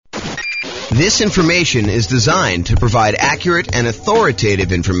This information is designed to provide accurate and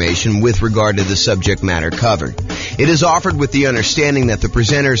authoritative information with regard to the subject matter covered. It is offered with the understanding that the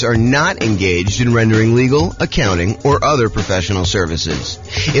presenters are not engaged in rendering legal, accounting, or other professional services.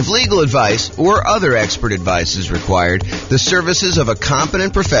 If legal advice or other expert advice is required, the services of a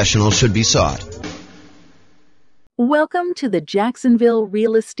competent professional should be sought. Welcome to the Jacksonville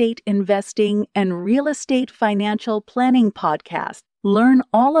Real Estate Investing and Real Estate Financial Planning Podcast. Learn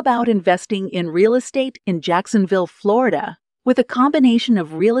all about investing in real estate in Jacksonville, Florida, with a combination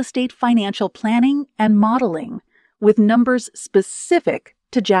of real estate financial planning and modeling, with numbers specific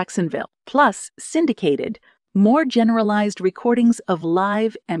to Jacksonville, plus syndicated, more generalized recordings of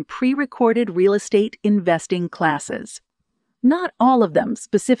live and pre-recorded real estate investing classes. Not all of them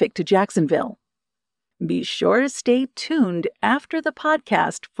specific to Jacksonville. Be sure to stay tuned after the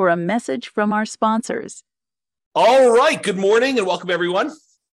podcast for a message from our sponsors. All right. Good morning and welcome, everyone.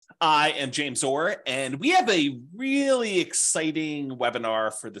 I am James Orr, and we have a really exciting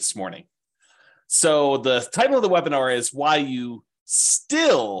webinar for this morning. So the title of the webinar is why you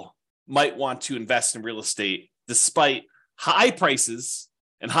still might want to invest in real estate despite high prices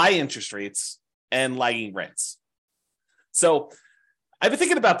and high interest rates and lagging rents. So I've been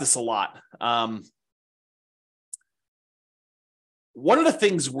thinking about this a lot. One of the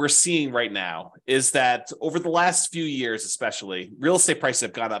things we're seeing right now is that over the last few years, especially, real estate prices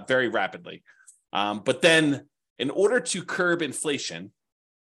have gone up very rapidly. But then in order to curb inflation,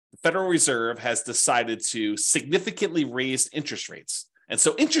 the Federal Reserve has decided to significantly raise interest rates. And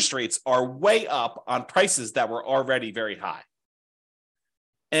so interest rates are way up on prices that were already very high.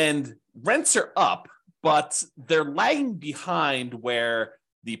 And rents are up, but they're lagging behind where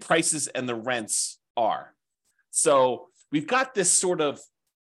the prices and the rents are. So we've got this sort of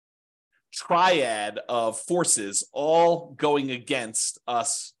triad of forces all going against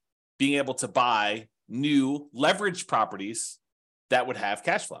us being able to buy new leveraged properties that would have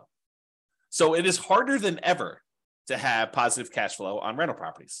cash flow. So it is harder than ever to have positive cash flow on rental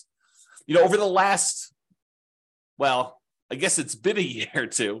properties. You know, over the last, well, I guess it's been a year or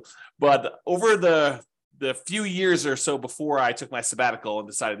two, but over the few years or so before I took my sabbatical and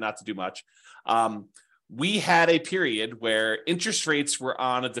decided not to do much, we had a period where interest rates were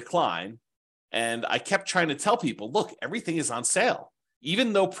on a decline, and I kept trying to tell people, look, everything is on sale.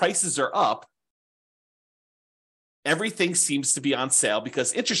 Even though prices are up, everything seems to be on sale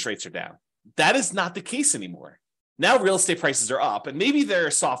because interest rates are down. That is not the case anymore. Now real estate prices are up, and maybe they're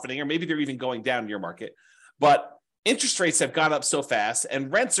softening, or maybe they're even going down in your market, but interest rates have gone up so fast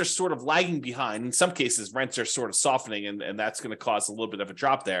and rents are sort of lagging behind. In some cases, rents are sort of softening, and that's going to cause a little bit of a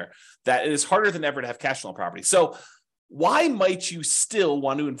drop there, that it is harder than ever to have cash flow on property. So why might you still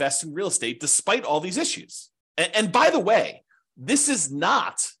want to invest in real estate despite all these issues? And by the way, this is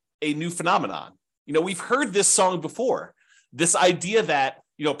not a new phenomenon. You know, we've heard this song before, this idea that,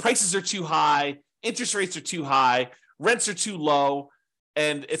 you know, prices are too high, interest rates are too high, rents are too low,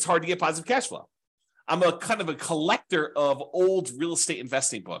 and it's hard to get positive cash flow. I'm a kind of a collector of old real estate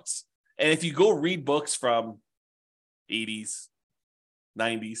investing books. And if you go read books from 80s,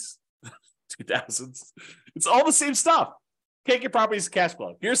 90s, 2000s, it's all the same stuff. Can't get properties to cash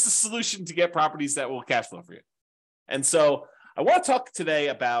flow. Here's the solution to get properties that will cash flow for you. And so I want to talk today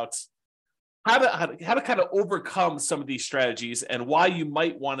about how to kind of overcome some of these strategies and why you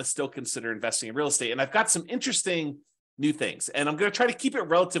might want to still consider investing in real estate. And I've got some interesting new things. And I'm going to try to keep it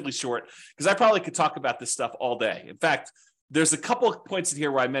relatively short because I probably could talk about this stuff all day. In fact, there's a couple of points in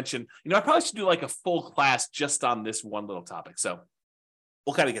here where I mentioned, you know, I probably should do like a full class just on this one little topic. So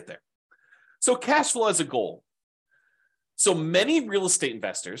we'll kind of get there. So cash flow as a goal. So many real estate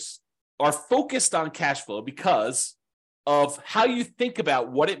investors are focused on cash flow because of how you think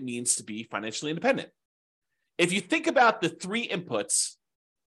about what it means to be financially independent. If you think about the three inputs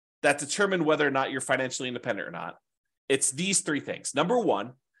that determine whether or not you're financially independent or not, it's these three things. Number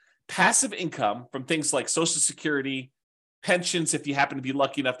one, passive income from things like Social Security, pensions, if you happen to be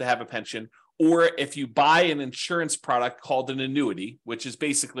lucky enough to have a pension, or if you buy an insurance product called an annuity, which is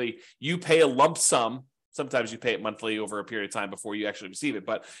basically you pay a lump sum. Sometimes you pay it monthly over a period of time before you actually receive it.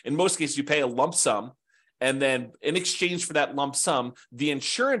 But in most cases, you pay a lump sum. And then in exchange for that lump sum, the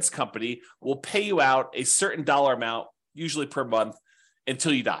insurance company will pay you out a certain dollar amount, usually per month,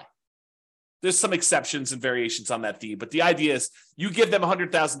 until you die. There's some exceptions and variations on that theme, but the idea is you give them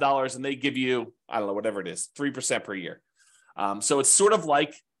 $100,000 and they give you, I don't know, whatever it is, 3% per year. So it's sort of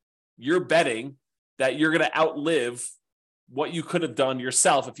like you're betting that you're going to outlive what you could have done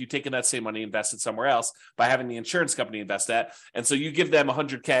yourself if you'd taken that same money, invested somewhere else by having the insurance company invest that. And so you give them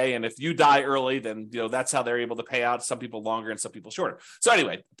 $100K, and if you die early, then that's how they're able to pay out. Some people longer and some people shorter. So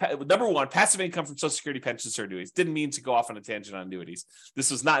anyway, number one, passive income from Social Security, pensions, or annuities. Didn't mean to go off on a tangent on annuities. This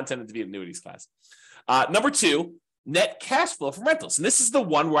was not intended to be an annuities class. Number two, net cash flow from rentals. And this is the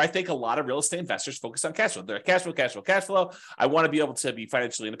one where I think a lot of real estate investors focus on cash flow. They're cash flow, cash flow, cash flow. I want to be able to be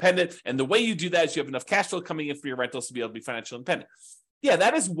financially independent. And the way you do that is you have enough cash flow coming in for your rentals to be able to be financially independent. Yeah,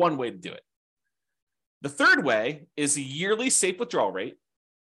 that is one way to do it. The third way is a yearly safe withdrawal rate,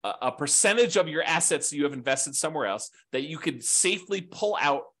 a percentage of your assets that you have invested somewhere else that you can safely pull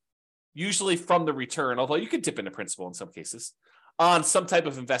out, usually from the return, although you could dip into principal in some cases, on some type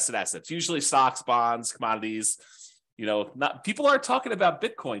of invested assets, usually stocks, bonds, commodities. People aren't talking about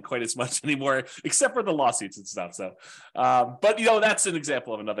Bitcoin quite as much anymore, except for the lawsuits and stuff. So, but that's an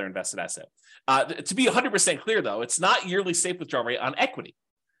example of another invested asset. To be 100% clear, though, it's not yearly safe withdrawal rate on equity.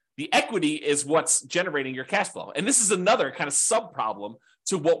 The equity is what's generating your cash flow. And this is another kind of sub problem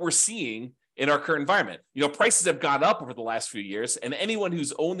to what we're seeing in our current environment. Prices have gone up over the last few years, and anyone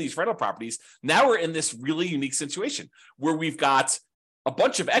who's owned these rental properties, now we're in this really unique situation where we've got a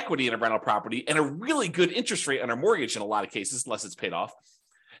bunch of equity in a rental property and a really good interest rate on our mortgage in a lot of cases, unless it's paid off.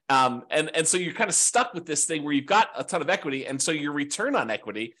 And so you're kind of stuck with this thing where you've got a ton of equity, and so your return on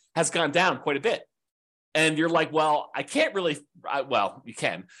equity has gone down quite a bit. And you're like, well, I can't really, well, you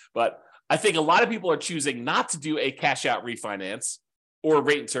can, but I think a lot of people are choosing not to do a cash out refinance or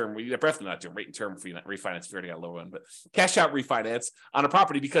rate and term. You're definitely not doing rate and term refinance if you already got a low one, but cash out refinance on a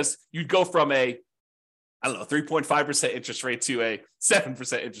property, because you'd go from a 3.5% interest rate to a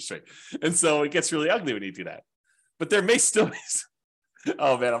 7% interest rate. And so it gets really ugly when you do that. But there may still be,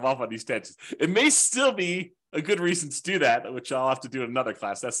 oh man, I'm off on these tangents. It may still be a good reason to do that, which I'll have to do in another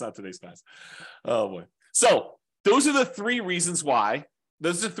class. That's not today's class. Oh boy. So those are the three reasons why.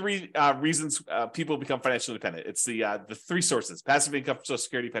 Those are three reasons people become financially independent. It's the three sources: passive income, Social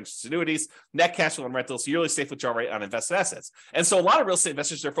Security, pensions, annuities, net cash flow on rentals, yearly safe withdrawal rate on invested assets. And so a lot of real estate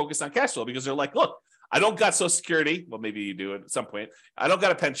investors are focused on cash flow because they're like, look, I don't got Social Security. Well, maybe you do at some point. I don't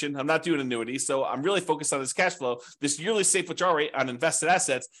got a pension. I'm not doing annuity. So I'm really focused on this cash flow, this yearly safe withdrawal rate on invested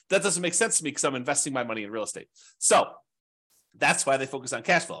assets. That doesn't make sense to me because I'm investing my money in real estate. So that's why they focus on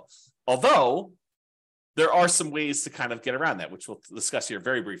cash flow. Although there are some ways to kind of get around that, which we'll discuss here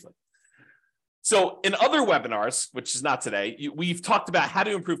very briefly. So in other webinars, which is not today, we've talked about how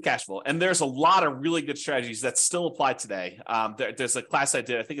to improve cash flow. And there's a lot of really good strategies that still apply today. There's a class I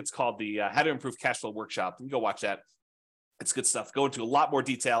did, I think it's called the How to Improve Cash Flow Workshop. You can go watch that. It's good stuff. Go into a lot more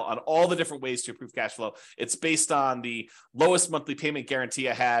detail on all the different ways to improve cash flow. It's based on the lowest monthly payment guarantee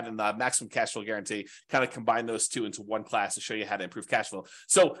I had and the maximum cash flow guarantee, kind of combine those two into one class to show you how to improve cash flow.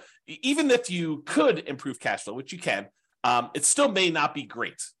 So even if you could improve cash flow, which you can, it still may not be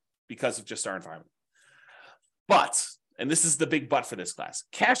great because of just our environment. But, and this is the big but for this class,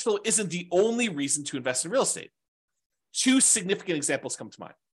 cash flow isn't the only reason to invest in real estate. Two significant examples come to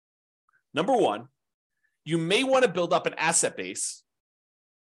mind. Number one, you may want to build up an asset base,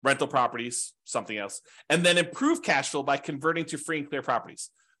 rental properties, something else, and then improve cash flow by converting to free and clear properties.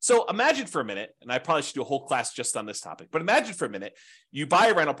 So imagine for a minute, and I probably should do a whole class just on this topic, but imagine for a minute, you buy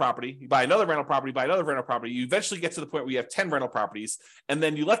a rental property, you buy another rental property, buy another rental property, you eventually get to the point where you have 10 rental properties, and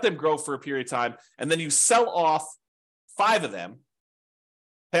then you let them grow for a period of time, and then you sell off 5 of them,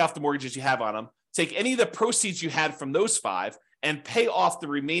 pay off the mortgages you have on them, take any of the proceeds you had from those 5, and pay off the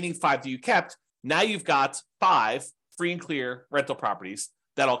remaining 5 that you kept. Now you've got 5 free and clear rental properties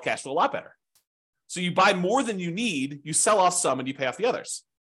that all cash flow a lot better. So you buy more than you need, you sell off some, and you pay off the others.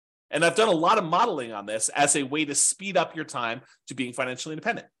 And I've done a lot of modeling on this as a way to speed up your time to being financially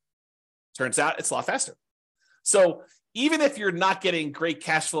independent. Turns out it's a lot faster. So even if you're not getting great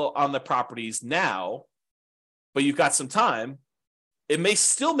cash flow on the properties now, but you've got some time, it may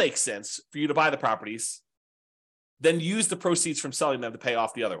still make sense for you to buy the properties, then use the proceeds from selling them to pay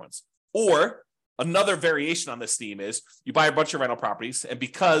off the other ones. Or another variation on this theme is you buy a bunch of rental properties, and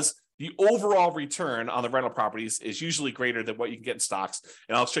because the overall return on the rental properties is usually greater than what you can get in stocks,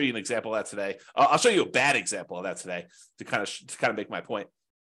 and I'll show you an example of that today. I'll show you a bad example of that today to kind of make my point.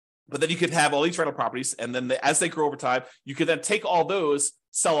 But then you could have all these rental properties, and then as they grow over time, you could then take all those,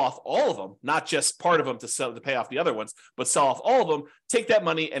 sell off all of them, not just part of them to pay off the other ones, but sell off all of them, take that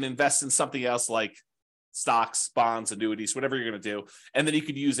money and invest in something else like stocks, bonds, annuities, whatever you're going to do. And then you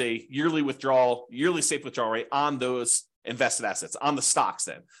could use a yearly safe withdrawal rate on those invested assets, on the stocks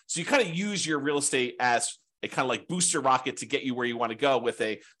then. So you kind of use your real estate as a kind of like booster rocket to get you where you want to go with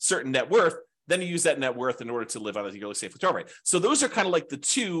a certain net worth. Then you use that net worth in order to live on a yearly safe withdrawal rate. So those are kind of like the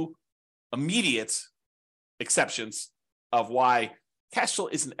two immediate exceptions of why cash flow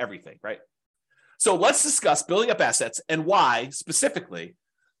isn't everything, right? So let's discuss building up assets and why specifically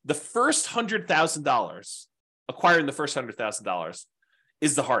the first $100,000, acquiring the first $100,000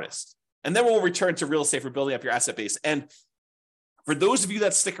 is the hardest. And then we'll return to real estate for building up your asset base. And for those of you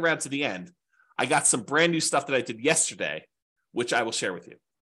that stick around to the end, I got some brand new stuff that I did yesterday, which I will share with you,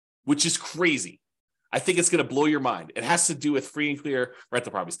 which is crazy. I think it's going to blow your mind. It has to do with free and clear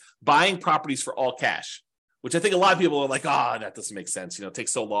rental properties, buying properties for all cash, which I think a lot of people are like, that doesn't make sense. It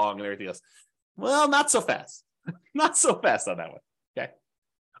takes so long and everything else. Well, not so fast. Not so fast on that one. Okay.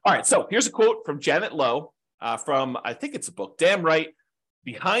 All right. So here's a quote from Janet Lowe from, I think it's a book, Damn Right,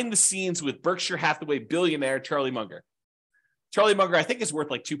 Behind the Scenes with Berkshire Hathaway billionaire Charlie Munger. Charlie Munger, I think, is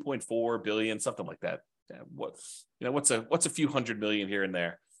worth like $2.4 billion, something like that. What's a few $100 million here and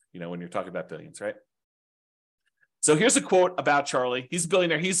there, when you're talking about billions, right? So here's a quote about Charlie. He's a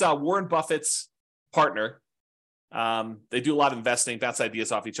billionaire. He's Warren Buffett's partner. They do a lot of investing, bounce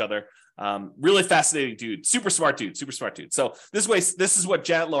ideas off each other. Really fascinating dude, super smart dude. So this is what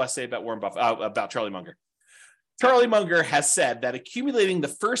Janet Lowe has to say about Warren Buffett, about Charlie Munger. Charlie Munger has said that accumulating the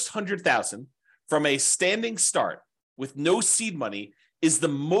first 100,000 from a standing start with no seed money is the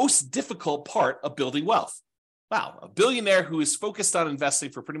most difficult part of building wealth. Wow, a billionaire who is focused on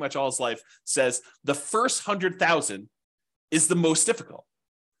investing for pretty much all his life says the first 100,000 is the most difficult.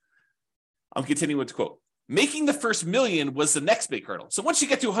 I'm continuing with the quote. Making the first million was the next big hurdle. So once you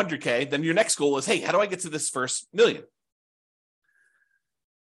get to 100K, then your next goal is, hey, how do I get to this first million?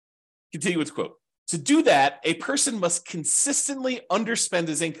 Continue with the quote. To do that, a person must consistently underspend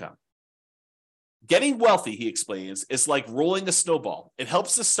his income. Getting wealthy, he explains, is like rolling a snowball. It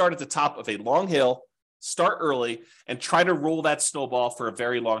helps to start at the top of a long hill, start early, and try to roll that snowball for a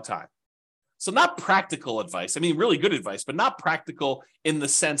very long time. So not practical advice. I mean, really good advice, but not practical in the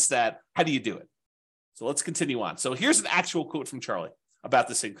sense that, how do you do it? So let's continue on. So here's an actual quote from Charlie about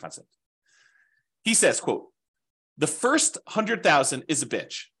the same concept. He says, quote, the first 100,000 is a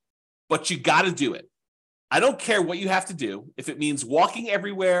bitch, but you got to do it. I don't care what you have to do. If it means walking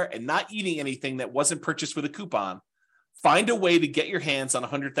everywhere and not eating anything that wasn't purchased with a coupon, find a way to get your hands on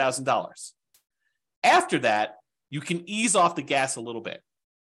 $100,000. After that, you can ease off the gas a little bit.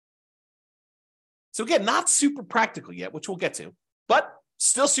 So again, not super practical yet, which we'll get to, but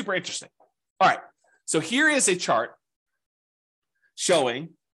still super interesting. All right. So here is a chart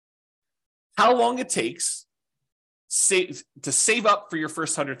showing how long it takes to save up for your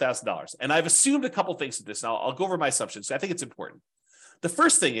first $100,000. And I've assumed a couple things with this. And I'll go over my assumptions. I think it's important. The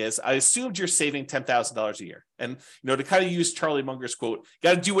first thing is I assumed you're saving $10,000 a year. And, to kind of use Charlie Munger's quote, you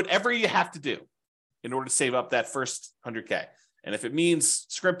got to do whatever you have to do in order to save up that first 100K. And if it means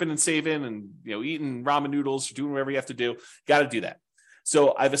scrimping and saving and, eating ramen noodles, doing whatever you have to do, got to do that.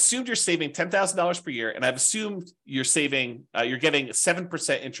 So I've assumed you're saving $10,000 per year, and I've assumed you're getting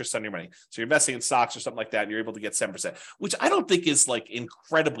 7% interest on your money. So you're investing in stocks or something like that, and you're able to get 7%, which I don't think is like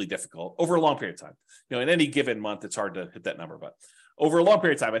incredibly difficult over a long period of time. In any given month, it's hard to hit that number, but over a long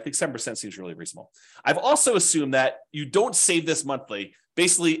period of time, I think 7% seems really reasonable. I've also assumed that you don't save this monthly.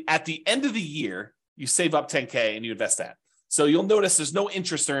 Basically, at the end of the year, you save up 10K and you invest that. So you'll notice there's no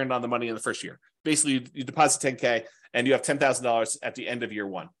interest earned on the money in the first year. Basically, you deposit 10K and you have $10,000 at the end of year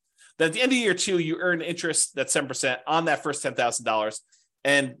one. Then at the end of year two, you earn interest that's 7% on that first $10,000,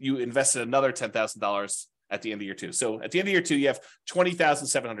 and you invested another $10,000 at the end of year two. So at the end of year two, you have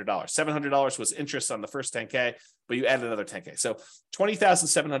 $20,700. $700 was interest on the first 10K, but you added another 10K. So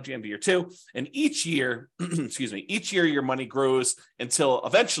 $20,700 at the end of year two. And each year, each year your money grows until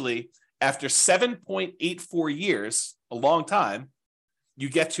eventually, after 7.84 years, a long time, you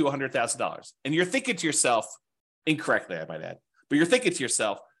get to $100,000. And you're thinking to yourself, incorrectly, I might add, but you're thinking to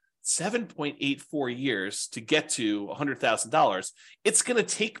yourself, 7.84 years to get to $100,000. It's going to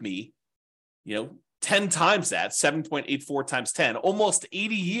take me, 10 times that, 7.84 times 10, almost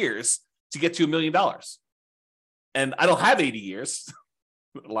 80 years to get to $1 million. And I don't have 80 years.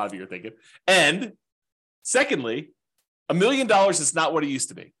 A lot of you are thinking. And secondly, $1 million is not what it used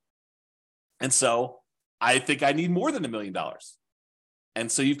to be. And so I think I need more than $1 million.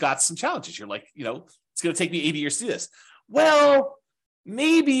 And so you've got some challenges. You're like, it's going to take me 80 years to do this. Well,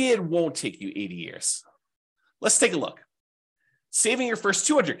 maybe it won't take you 80 years. Let's take a look. Saving your first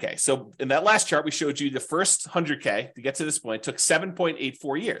 200K. So in that last chart, we showed you the first 100K to get to this point took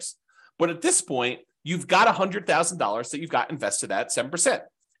 7.84 years. But at this point, you've got $100,000 that you've got invested at 7%.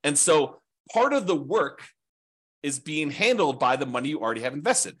 And so part of the work is being handled by the money you already have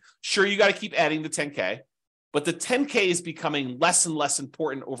invested. Sure, you got to keep adding the 10K, but the 10K is becoming less and less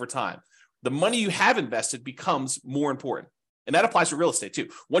important over time. The money you have invested becomes more important. And that applies for real estate too.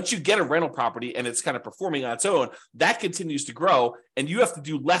 Once you get a rental property and it's kind of performing on its own, that continues to grow and you have to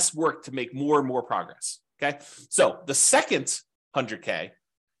do less work to make more and more progress. Okay. So the second 100K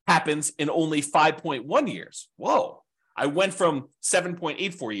happens in only 5.1 years. Whoa. I went from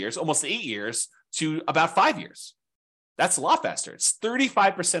 7.84 years, almost 8 years, to about 5 years. That's a lot faster. It's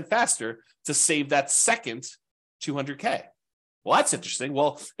 35% faster to save that second 200K. Well, that's interesting.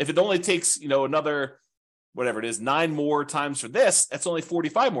 Well, if it only takes, another, whatever it is, 9 more times for this, that's only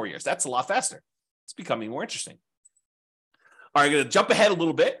 45 more years. That's a lot faster. It's becoming more interesting. All right, I'm going to jump ahead a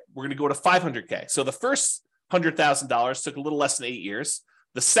little bit. We're going to go to 500K. So the first $100,000 took a little less than 8 years.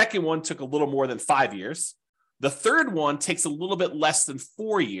 The second one took a little more than 5 years. The third one takes a little bit less than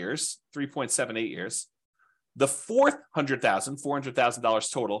 4 years, 3.78 years. The fourth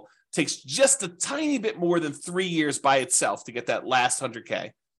 $400,000 total, takes just a tiny bit more than 3 years by itself to get that last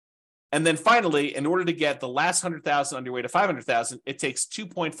 100K. And then finally, in order to get the last 100,000 on your way to 500,000, it takes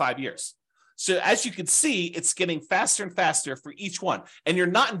 2.5 years. So as you can see, it's getting faster and faster for each one. And you're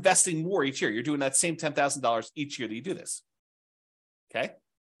not investing more each year. You're doing that same $10,000 each year that you do this. Okay.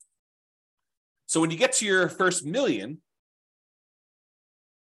 So when you get to your first million,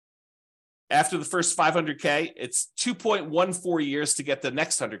 after the first 500K, it's 2.14 years to get the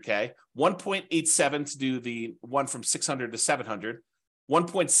next 100K, 1.87 to do the one from 600 to 700,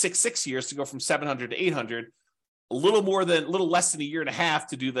 1.66 years to go from 700 to 800, a little less than a year and a half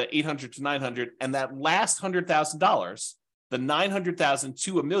to do the 800 to 900, and that last $100,000, the 900,000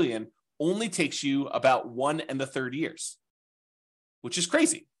 to a million, only takes you about 1 1/3 years, which is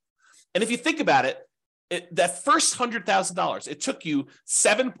crazy. And if you think about it, that first $100,000, it took you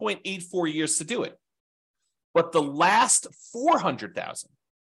 7.84 years to do it. But the last 400,000,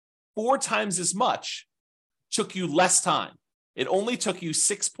 4 times as much, took you less time. It only took you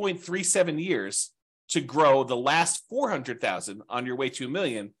 6.37 years to grow the last 400,000 on your way to a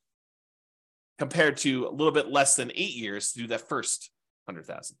million, compared to a little bit less than 8 years to do that first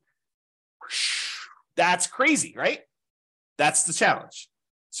 100,000. That's crazy, right? That's the challenge.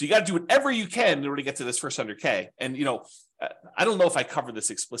 So you got to do whatever you can in order to get to this first 100K. And, I don't know if I covered this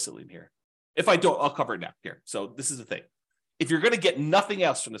explicitly in here. If I don't, I'll cover it now here. So this is the thing. If you're going to get nothing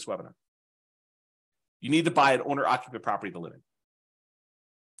else from this webinar, you need to buy an owner-occupant property to live in.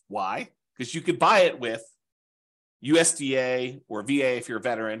 Why? Because you could buy it with USDA or VA if you're a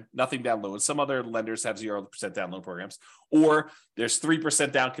veteran, nothing down loan. Some other lenders have 0% down loan programs, or there's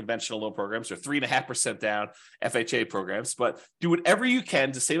 3% down conventional loan programs or 3.5% down FHA programs. But do whatever you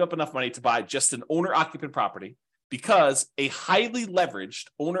can to save up enough money to buy just an owner-occupant property, because a highly leveraged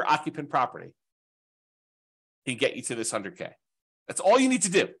owner-occupant property can get you to this 100K. That's all you need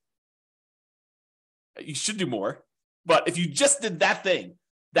to do. You should do more, but if you just did that thing,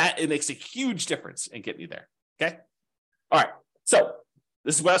 it makes a huge difference in getting you there. Okay. All right. So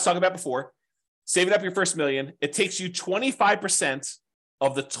this is what I was talking about before. Saving up your first million. It takes you 25%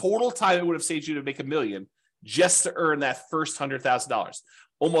 of the total time it would have saved you to make a million just to earn that first $100,000.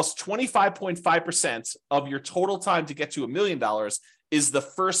 Almost 25.5% of your total time to get to $1 million is the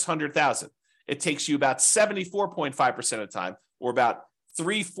first 100,000. It takes you about 74.5% of the time, or about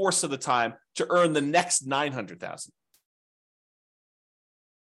 3/4 of the time, to earn the next 900,000.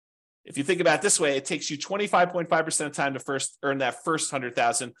 If you think about it this way, it takes you 25.5% of time to earn that first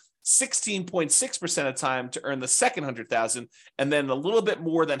 100,000, 16.6% of time to earn the second 100,000, and then a little bit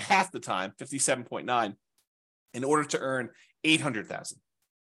more than half the time, 57.9, in order to earn 800,000.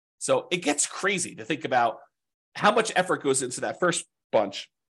 So it gets crazy to think about how much effort goes into that first bunch,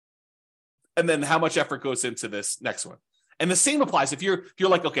 and then how much effort goes into this next one. And the same applies if you're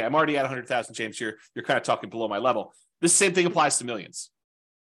like, okay, I'm already at 100,000, James. You're kind of talking below my level. This same thing applies to millions.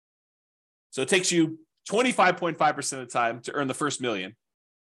 So it takes you 25.5% of the time to earn the first million,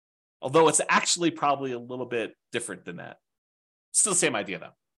 although it's actually probably a little bit different than that. Still the same idea,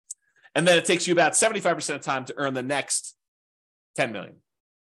 though. And then it takes you about 75% of the time to earn the next 10 million.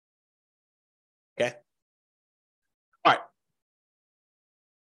 Okay? All right.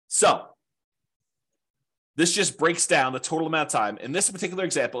 So this just breaks down the total amount of time. In this particular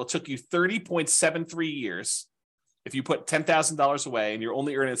example, it took you 30.73 years if you put $10,000 away and you're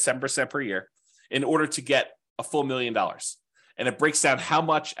only earning 7% per year in order to get a full $1 million. And it breaks down how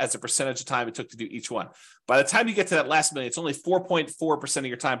much as a percentage of time it took to do each one. By the time you get to that last million, it's only 4.4% of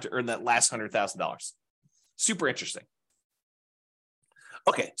your time to earn that last $100,000. Super interesting.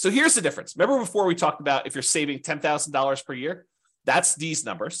 Okay, so here's the difference. Remember before we talked about if you're saving $10,000 per year? That's these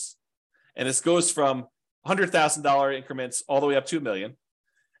numbers. And this goes from $100,000 increments all the way up to $1 million.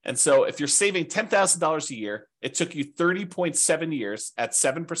 And so if you're saving $10,000 a year, it took you 30.7 years at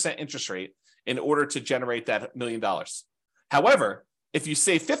 7% interest rate in order to generate that $1 million. However, if you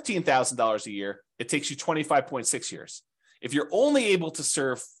save $15,000 a year, it takes you 25.6 years. If you're only able to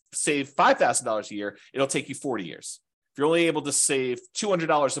save $5,000 a year, it'll take you 40 years. If you're only able to save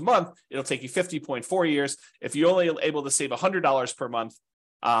 $200 a month, it'll take you 50.4 years. If you're only able to save $100 per month,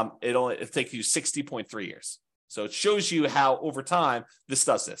 it'll take you 60.3 years. So it shows you how over time this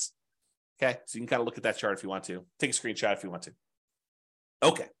does this. Okay, so you can kind of look at that chart if you want to. Take a screenshot if you want to.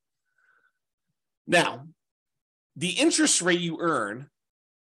 Okay. Now, the interest rate you earn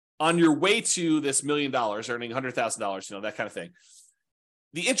on your way to this $1 million, earning $100,000, that kind of thing,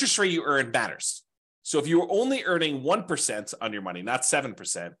 the interest rate you earn matters. So if you're only earning 1% on your money, not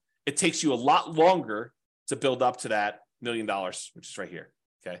 7%, it takes you a lot longer to build up to that $1 million, which is right here.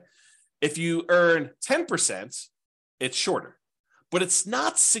 Okay. If you earn 10%, it's shorter, but it's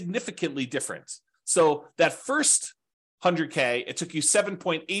not significantly different. So that first 100K, it took you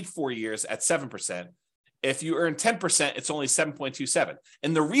 7.84 years at 7%. If you earn 10%, it's only 7.27.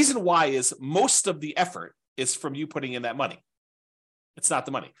 And the reason why is most of the effort is from you putting in that money. It's not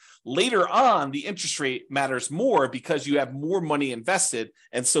the money. Later on, the interest rate matters more because you have more money invested.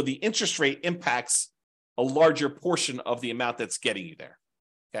 And so the interest rate impacts a larger portion of the amount that's getting you there.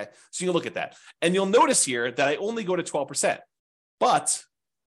 Okay. So you look at that. And you'll notice here that I only go to 12%. But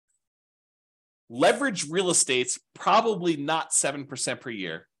leverage real estate's probably not 7% per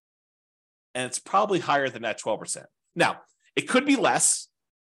year. And it's probably higher than that 12%. Now, it could be less,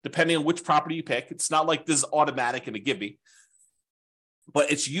 depending on which property you pick. It's not like this is automatic and a give me.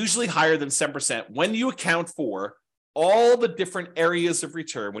 But it's usually higher than 7% when you account for all the different areas of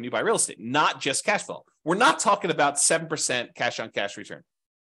return when you buy real estate, not just cash flow. We're not talking about 7% cash on cash return.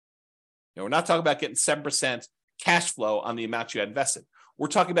 We're not talking about getting 7% cash flow on the amount you had invested. We're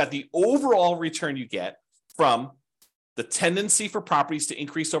talking about the overall return you get from the tendency for properties to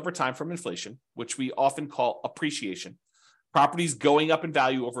increase over time from inflation, which we often call appreciation. Properties going up in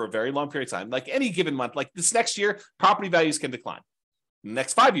value over a very long period of time, like any given month, like this next year, property values can decline. In the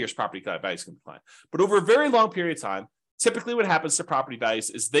next 5 years, property values can decline. But over a very long period of time, typically what happens to property values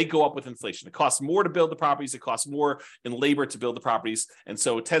is they go up with inflation. It costs more to build the properties. It costs more in labor to build the properties. And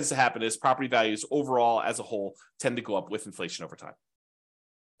so what tends to happen is property values overall as a whole tend to go up with inflation over time.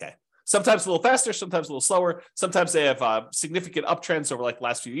 Okay. Sometimes a little faster, sometimes a little slower. Sometimes they have significant uptrends over like the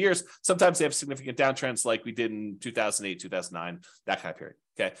last few years. Sometimes they have significant downtrends like we did in 2008, 2009, that kind of period.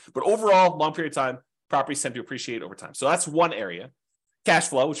 Okay. But overall, long period of time, properties tend to appreciate over time. So that's one area. Cash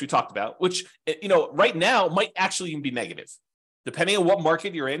flow, which we talked about, which, right now might actually even be negative. Depending on what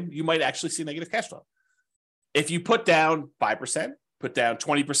market you're in, you might actually see negative cash flow. If you put down 5%, put down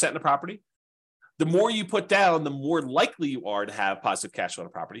 20% in a property, the more you put down, the more likely you are to have positive cash flow on a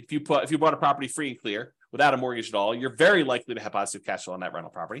property. If you bought a property free and clear without a mortgage at all, you're very likely to have positive cash flow on that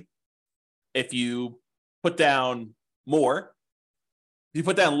rental property. If you put down more, if you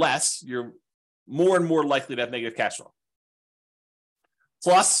put down less, you're more and more likely to have negative cash flow.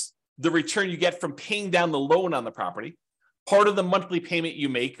 Plus the return you get from paying down the loan on the property. Part of the monthly payment you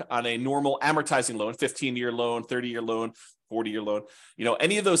make on a normal amortizing loan, 15-year loan, 30-year loan, 40-year loan,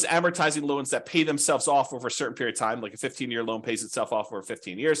 any of those amortizing loans that pay themselves off over a certain period of time, like a 15-year loan pays itself off over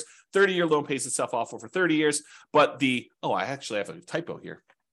 15 years, 30-year loan pays itself off over 30 years. But I actually have a typo here.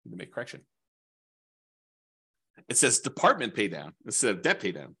 Let me make a correction. It says department pay down instead of debt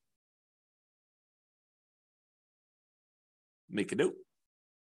pay down. Make a note.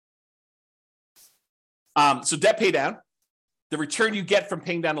 So debt pay down, the return you get from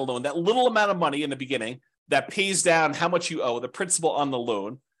paying down a loan, that little amount of money in the beginning that pays down how much you owe, the principal on the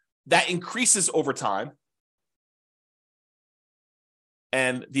loan, that increases over time.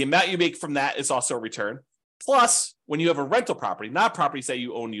 And the amount you make from that is also a return. Plus, when you have a rental property, not properties that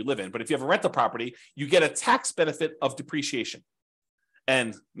you own, you live in, but if you have a rental property, you get a tax benefit of depreciation.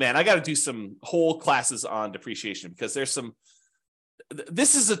 And man, I got to do some whole classes on depreciation because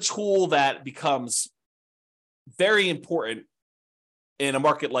this is a tool that becomes very important in a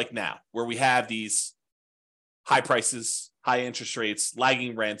market like now, where we have these high prices, high interest rates,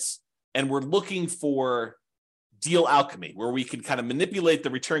 lagging rents, and we're looking for deal alchemy, where we can kind of manipulate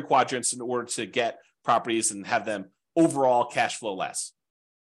the return quadrants in order to get properties and have them overall cash flow less.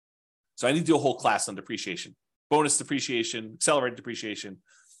 So I need to do a whole class on depreciation, bonus depreciation, accelerated depreciation,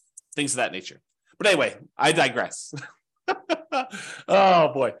 things of that nature. But anyway, I digress.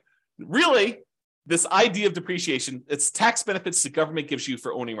 Oh boy. Really, this idea of depreciation, it's tax benefits the government gives you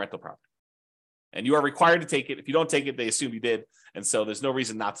for owning rental property. And you are required to take it. If you don't take it, they assume you did. And so there's no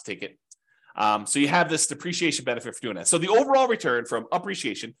reason not to take it. So you have this depreciation benefit for doing that. So the overall return from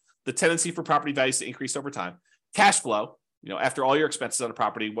appreciation, the tendency for property values to increase over time, cash flow, after all your expenses on a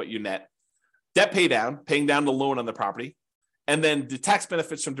property, what you net, debt pay down, paying down the loan on the property, and then the tax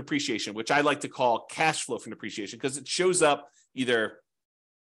benefits from depreciation, which I like to call cash flow from depreciation, because it shows up either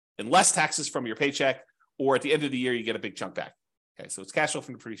in less taxes from your paycheck, or at the end of the year, you get a big chunk back. Okay, so it's cash flow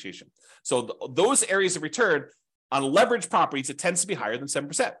from depreciation. So those areas of return on leveraged properties, it tends to be higher than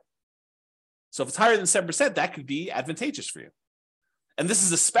 7%. So if it's higher than 7%, that could be advantageous for you. And this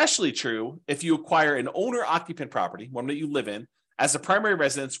is especially true if you acquire an owner-occupant property, one that you live in, as a primary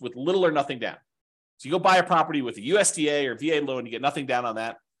residence with little or nothing down. So you go buy a property with a USDA or VA loan, you get nothing down on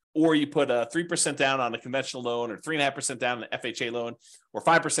that, or you put a 3% down on a conventional loan, or 3.5% down on an FHA loan, or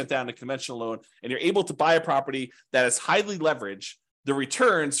 5% down on a conventional loan, and you're able to buy a property that is highly leveraged. The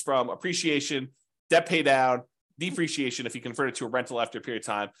returns from appreciation, debt pay down, depreciation, if you convert it to a rental after a period of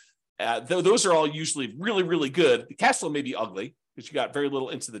time, those are all usually really, really good. The cash flow may be ugly because you got very little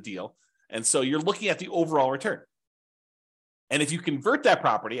into the deal. And so you're looking at the overall return. And if you convert that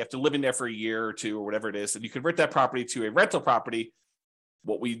property after living there for a year or two or whatever it is, and you convert that property to a rental property,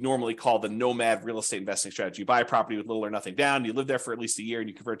 what we normally call the nomad real estate investing strategy. You buy a property with little or nothing down, you live there for at least a year, and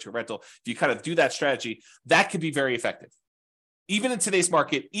you convert it to a rental. If you kind of do that strategy, that could be very effective. Even in today's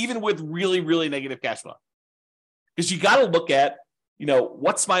market, even with really, really negative cash flow. Because you got to look at,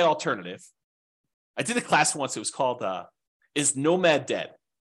 what's my alternative? I did a class once, it was called, Is Nomad Dead?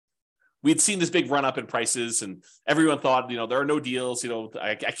 We had seen this big run up in prices, and everyone thought, there are no deals.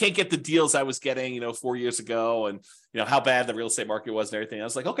 I can't get the deals I was getting, 4 years ago, and how bad the real estate market was and everything. I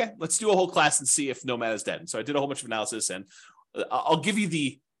was like, okay, let's do a whole class and see if Nomad is dead. And so I did a whole bunch of analysis, and I'll give you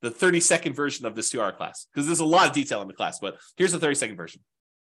the 30-second version of this 2-hour class, because there's a lot of detail in the class, but here's the 30-second version.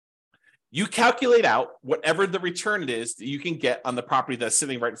 You calculate out whatever the return it is that you can get on the property that's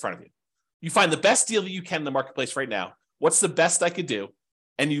sitting right in front of you. You find the best deal that you can in the marketplace right now. What's the best I could do?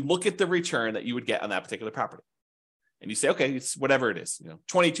 And you look at the return that you would get on that particular property. And you say, okay, it's whatever it is,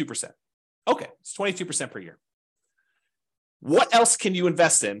 22%. Okay, it's 22% per year. What else can you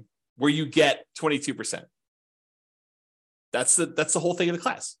invest in where you get 22%? That's the whole thing of the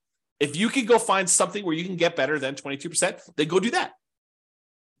class. If you can go find something where you can get better than 22%, then go do that.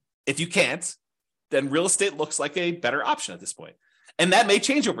 If you can't, then real estate looks like a better option at this point. And that may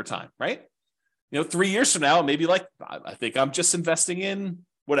change over time, right? 3 years from now, maybe I think I'm just investing in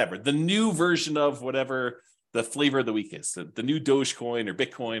whatever, the new version of whatever the flavor of the week is, the new Dogecoin or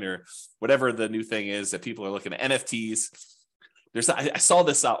Bitcoin or whatever the new thing is that people are looking at, NFTs. I saw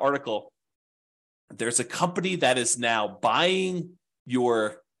this article. There's a company that is now buying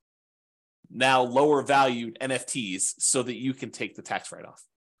your now lower valued NFTs so that you can take the tax write-off,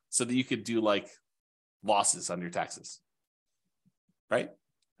 so that you could do losses on your taxes, right?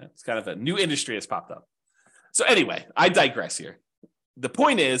 It's kind of a new industry that's popped up. So anyway, I digress here. The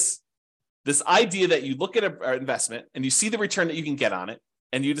point is this idea that you look at an investment and you see the return that you can get on it,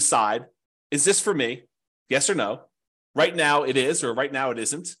 and you decide, is this for me? Yes or no? Right now it is, or right now it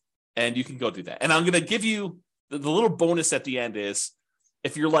isn't. And you can go do that. And I'm going to give you the little bonus at the end is,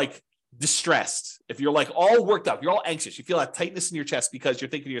 if you're distressed, if you're all worked up, you're all anxious, you feel that tightness in your chest because you're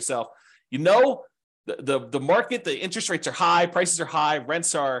thinking to yourself, the market, the interest rates are high, prices are high,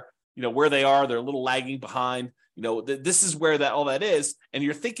 rents are, where they are, they're a little lagging behind. This is where all that is. And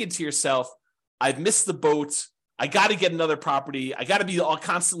you're thinking to yourself, I've missed the boat. I got to get another property. I got to be all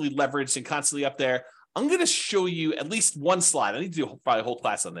constantly leveraged and constantly up there. I'm going to show you at least one slide. I need to do probably a whole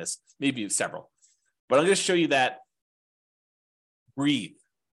class on this, maybe several, but I'm going to show you that breathe,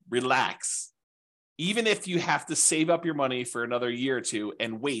 relax. Even if you have to save up your money for another year or two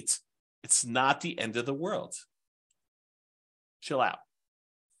and wait, it's not the end of the world. Chill out.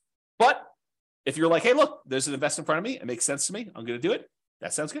 But if you're like, hey, look, there's an investment in front of me. It makes sense to me. I'm going to do it.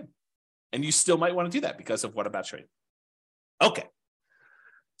 That sounds good. And you still might want to do that because of what I'm about to show you. Okay.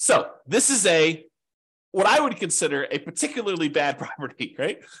 So this is what I would consider a particularly bad property,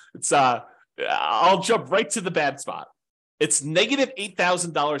 right? It's I'll jump right to the bad spot. It's negative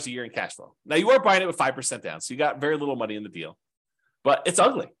 $8,000 a year in cash flow. Now you are buying it with 5% down, so you got very little money in the deal, but it's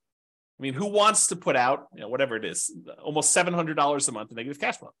ugly. I mean, who wants to put out, whatever it is, almost $700 a month in negative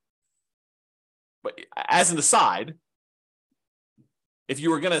cash flow? But as an aside, if you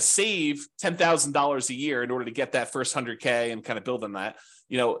were going to save $10,000 a year in order to get that first 100K and kind of build on that,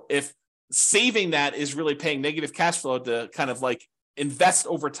 if saving that is really paying negative cash flow to kind of invest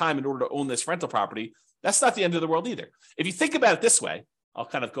over time in order to own this rental property, that's not the end of the world either. If you think about it this way, I'll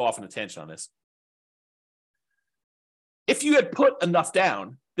kind of go off on a tangent on this. If you had put enough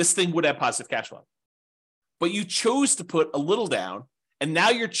down, this thing would have positive cash flow. But you chose to put a little down, and now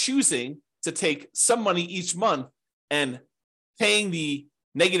you're choosing to take some money each month and paying the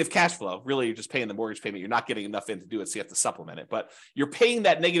negative cash flow. Really, you're just paying the mortgage payment. You're not getting enough in to do it, so you have to supplement it. But you're paying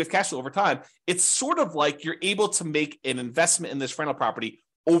that negative cash flow over time. It's sort of like you're able to make an investment in this rental property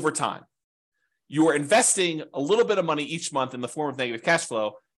over time. You are investing a little bit of money each month in the form of negative cash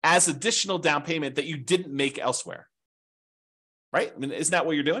flow as additional down payment that you didn't make elsewhere. Right? I mean, isn't that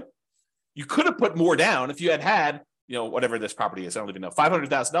what you're doing? You could have put more down if you had, whatever this property is. I don't even know,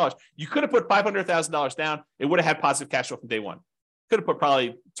 $500,000. You could have put $500,000 down. It would have had positive cash flow from day one. Could have put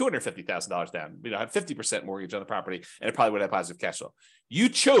probably $250,000 down. Had 50% mortgage on the property, and it probably would have positive cash flow. You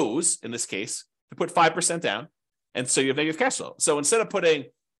chose, in this case, to put 5% down, and so you have negative cash flow. So instead of putting,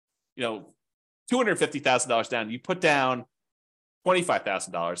 $250,000 down, you put down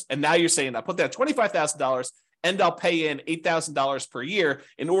 $25,000, and now you're saying, I'll put down $25,000, and I'll pay in $8,000 per year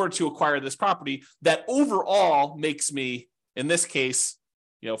in order to acquire this property that overall makes me, in this case,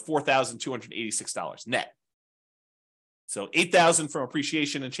 $4,286 net. So $8,000 from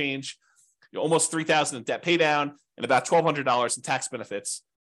appreciation and change, almost $3,000 in debt pay down, and about $1,200 in tax benefits.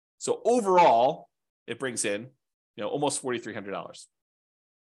 So overall, it brings in, almost $4,300.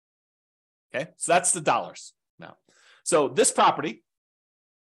 Okay, so that's the dollars now. So this property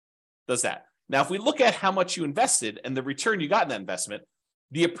does that. Now, if we look at how much you invested and the return you got in that investment,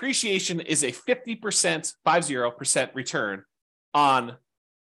 the appreciation is a 50% return on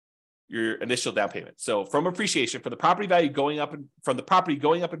your initial down payment. So from appreciation, for the property value going up, in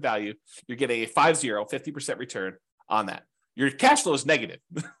value, you're getting a 50% return on that. Your cash flow is negative,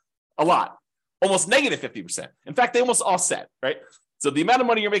 a lot, almost negative 50%. In fact, they almost offset, right? So the amount of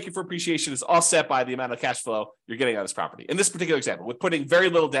money you're making for appreciation is offset by the amount of cash flow you're getting on this property. In this particular example, with putting very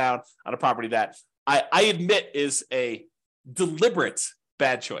little down on a property that I admit is a deliberate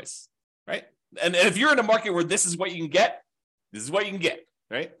bad choice, right? And if you're in a market where this is what you can get, this is what you can get,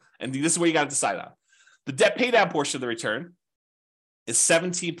 right? And this is what you got to decide on. The debt pay down portion of the return is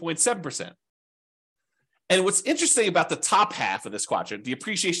 17.7%. And what's interesting about the top half of this quadrant, the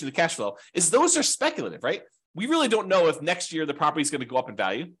appreciation of the cash flow, is those are speculative, right? We really don't know if next year the property is going to go up in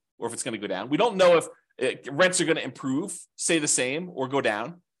value or if it's going to go down. We don't know if rents are going to improve, stay the same, or go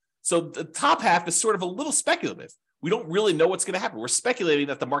down. So the top half is sort of a little speculative. We don't really know what's going to happen. We're speculating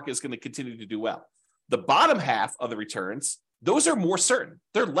that the market is going to continue to do well. The bottom half of the returns, those are more certain.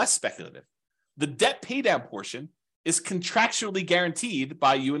 They're less speculative. The debt pay down portion is contractually guaranteed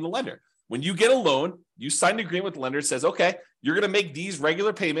by you and the lender. When you get a loan, you sign an agreement with the lender that says, okay, you're going to make these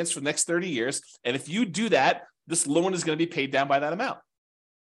regular payments for the next 30 years. And if you do that, this loan is going to be paid down by that amount.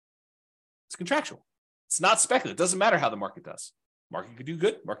 It's contractual. It's not speculative. It doesn't matter how the market does. Market could do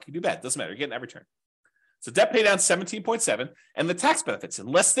good, market could do bad. It doesn't matter. You're getting that return. So debt pay down 17.7, and the tax benefits,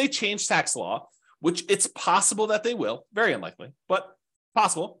 unless they change tax law, which it's possible that they will, very unlikely, but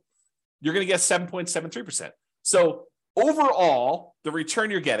possible, you're going to get 7.73%. So overall, the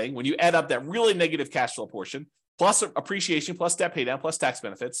return you're getting when you add up that really negative cash flow portion, plus appreciation, plus debt pay down, plus tax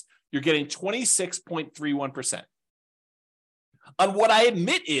benefits, you're getting 26.31%. On what I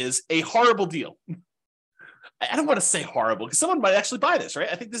admit is a horrible deal. I don't want to say horrible because someone might actually buy this, right?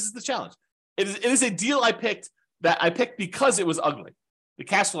 I think this is the challenge. It is a deal I picked because it was ugly. The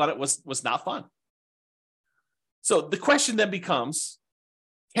cash flow on it was not fun. So the question then becomes,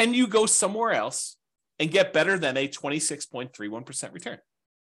 can you go somewhere else and get better than a 26.31% return?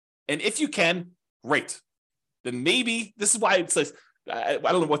 And if you can, great. Then maybe this is why it says, I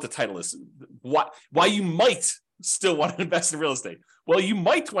don't know what the title is, why you might still want to invest in real estate. Well, you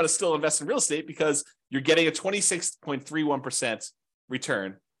might want to still invest in real estate because you're getting a 26.31%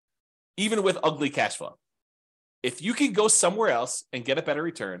 return, even with ugly cash flow. If you can go somewhere else and get a better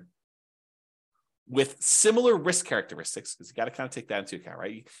return with similar risk characteristics, because you got to kind of take that into account,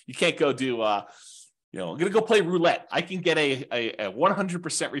 right? You can't go do, I'm going to go play roulette. I can get a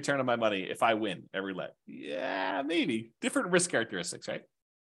 100% return on my money if I win at roulette. Yeah, maybe. Different risk characteristics, right?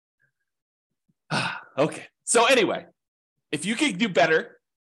 Okay. So anyway, if you can do better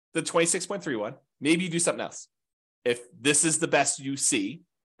than 26.31, maybe you do something else. If this is the best you see,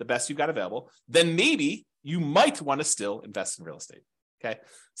 the best you've got available, then maybe you might want to still invest in real estate. Okay.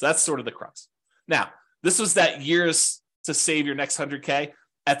 So that's sort of the crux. Now, this was that years to save your next 100K.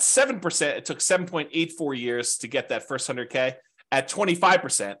 At 7%, it took 7.84 years to get that first 100K. At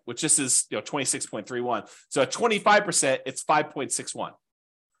 25%, which this is 26.31. So at 25%, it's 5.61.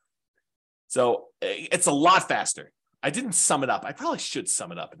 So it's a lot faster. I didn't sum it up. I probably should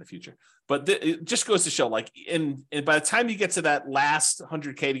sum it up in the future. But it just goes to show, like, by the time you get to that last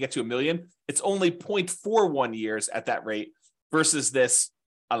 100K to get to $1 million, it's only 0.41 years at that rate versus this,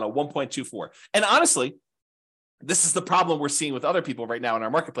 I don't know, 1.24. And honestly, this is the problem we're seeing with other people right now in our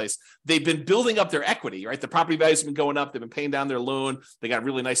marketplace. They've been building up their equity, right? The property values have been going up. They've been paying down their loan. They got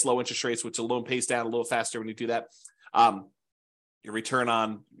really nice low interest rates, which the loan pays down a little faster when you do that. Your return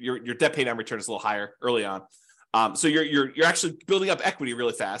on your debt pay down return is a little higher early on. So you're actually building up equity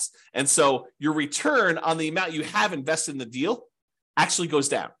really fast. And so your return on the amount you have invested in the deal actually goes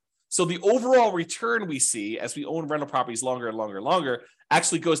down. So the overall return we see as we own rental properties longer and longer and longer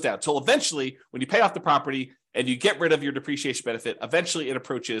actually goes down until eventually when you pay off the property and you get rid of your depreciation benefit, eventually it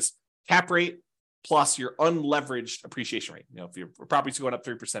approaches cap rate plus your unleveraged appreciation rate. If your property's going up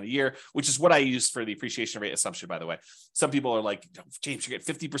 3% a year, which is what I use for the appreciation rate assumption, by the way. Some people are like, James, you get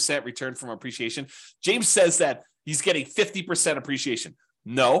 50% return from appreciation. James says that he's getting 50% appreciation.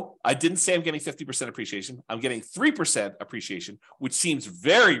 No, I didn't say I'm getting 50% appreciation. I'm getting 3% appreciation, which seems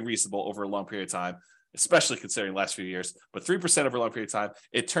very reasonable over a long period of time, especially considering the last few years. But 3% over a long period of time,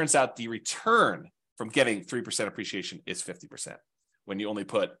 it turns out the return from getting 3% appreciation is 50% when you only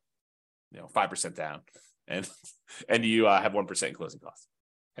put 5% down and you have 1% in closing costs.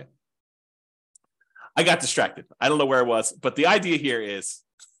 Okay. I got distracted. I don't know where it was, but the idea here is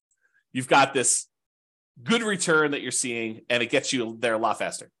you've got this good return that you're seeing, and it gets you there a lot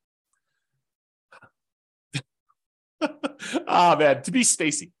faster. Man, to be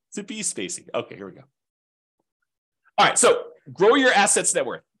spacey. Okay, here we go. All right, so grow your assets net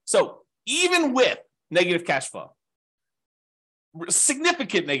worth. So even with negative cash flow,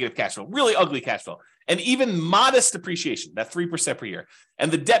 significant negative cash flow, really ugly cash flow, and even modest depreciation, that 3% per year,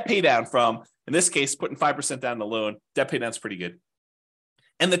 and the debt pay down from, in this case, putting 5% down in the loan, debt pay down is pretty good.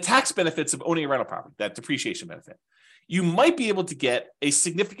 And the tax benefits of owning a rental property, that depreciation benefit, you might be able to get a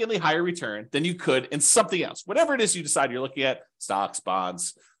significantly higher return than you could in something else. Whatever it is you decide you're looking at, stocks,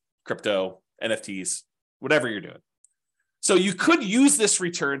 bonds, crypto, NFTs, whatever you're doing. So you could use this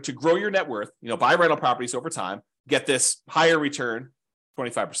return to grow your net worth, buy rental properties over time, get this higher return,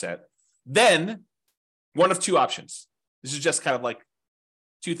 25%. Then one of two options. This is just kind of like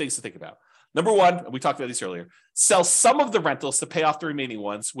two things to think about. Number one, and we talked about these earlier, sell some of the rentals to pay off the remaining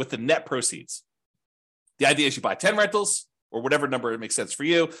ones with the net proceeds. The idea is you buy 10 rentals or whatever number makes sense for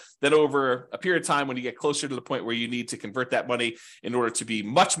you. Then over a period of time, when you get closer to the point where you need to convert that money in order to be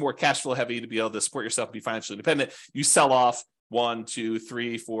much more cash flow heavy, to be able to support yourself and be financially independent, you sell off 1, 2,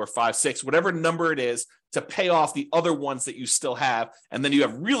 3, 4, 5, 6, whatever number it is to pay off the other ones that you still have. And then you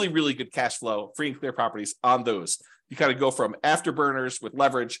have really, really good cash flow, free and clear properties on those. You kind of go from afterburners with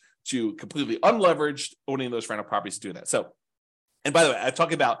leverage to completely unleveraged, owning those rental properties to do that. So, and by the way, I'm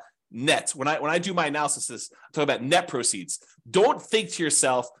talking about net. When I do my analysis, I'm talking about net proceeds. Don't think to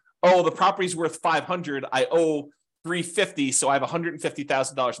yourself, oh, the property's worth 500, I owe 350, so I have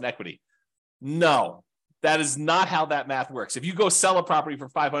 $150,000 in equity. No, that is not how that math works. If you go sell a property for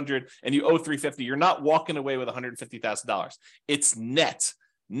 500 and you owe 350, you're not walking away with $150,000. It's net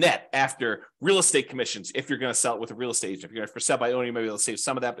after real estate commissions. If you're going to sell it with a real estate agent, if you're going to sell by owning, maybe they'll save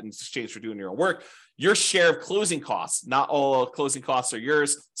some of that in exchange for doing your own work. Your share of closing costs, not all closing costs are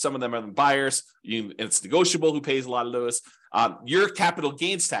yours. Some of them are the buyers. And it's negotiable who pays a lot of those. Your capital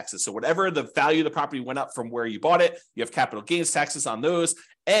gains taxes. So whatever the value of the property went up from where you bought it, you have capital gains taxes on those.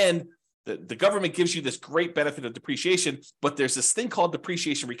 And the government gives you this great benefit of depreciation, but there's this thing called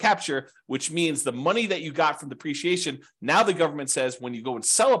depreciation recapture, which means the money that you got from depreciation, now the government says when you go and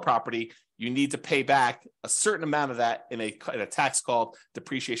sell a property, you need to pay back a certain amount of that in a tax called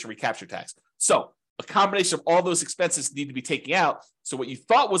depreciation recapture tax. So a combination of all those expenses need to be taken out. So what you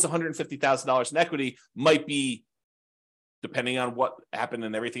thought was $150,000 in equity might be, depending on what happened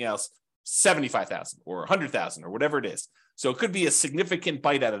and everything else, $75,000 or $100,000 or whatever it is. So it could be a significant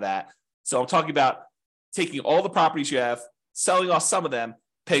bite out of that. So I'm talking about taking all the properties you have, selling off some of them,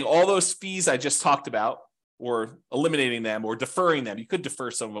 paying all those fees I just talked about, or eliminating them or deferring them. You could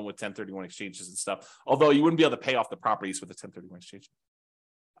defer some of them with 1031 exchanges and stuff, although you wouldn't be able to pay off the properties with a 1031 exchange.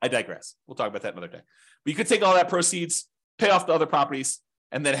 I digress. We'll talk about that another day. But you could take all that proceeds, pay off the other properties,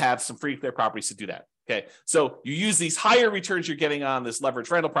 and then have some free clear properties to do that. Okay. So you use these higher returns you're getting on this leveraged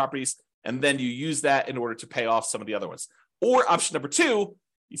rental properties, and then you use that in order to pay off some of the other ones. Or option number two,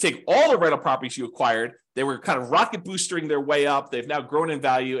 you take all the rental properties you acquired, they were kind of rocket boostering their way up. They've now grown in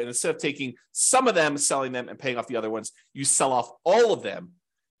value. And instead of taking some of them, selling them and paying off the other ones, you sell off all of them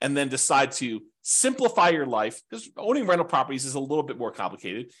and then decide to simplify your life, because owning rental properties is a little bit more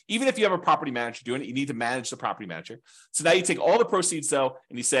complicated. Even if you have a property manager doing it, you need to manage the property manager. So now you take all the proceeds though,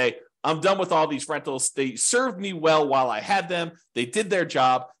 and you say, I'm done with all these rentals. They served me well while I had them. They did their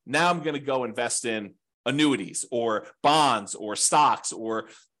job. Now I'm going to go invest in annuities or bonds or stocks or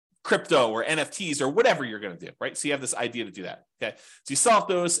crypto or NFTs or whatever you're going to do, right? So you have this idea to do that, okay? So you sell off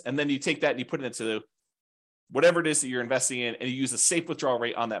those, and then you take that and you put it into whatever it is that you're investing in, and you use a safe withdrawal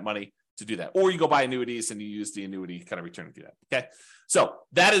rate on that money to do that. Or you go buy annuities and you use the annuity kind of return to do that. Okay. So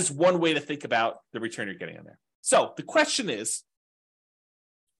that is one way to think about the return you're getting on there. So the question is,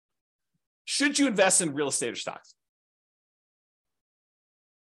 should you invest in real estate or stocks?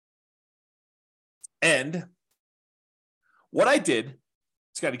 And what I did,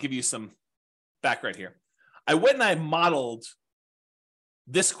 it's got to give you some background here. I went and I modeled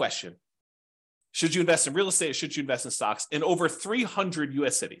this question. Should you invest in real estate or should you invest in stocks in over 300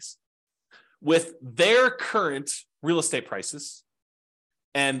 US cities with their current real estate prices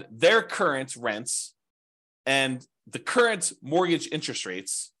and their current rents and the current mortgage interest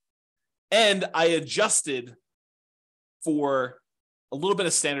rates. And I adjusted for a little bit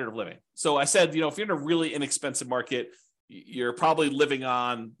of standard of living. So I said, if you're in a really inexpensive market, you're probably living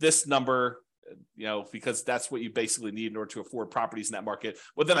on this number, because that's what you basically need in order to afford properties in that market.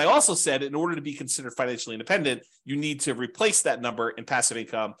 But then I also said, in order to be considered financially independent, you need to replace that number in passive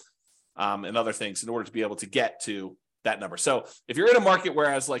income and other things in order to be able to get to that number. So if you're in a market where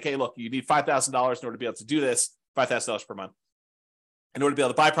I was like, hey, look, you need $5,000 in order to be able to do this, $5,000 per month, in order to be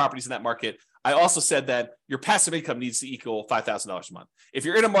able to buy properties in that market, I also said that your passive income needs to equal $5,000 a month. If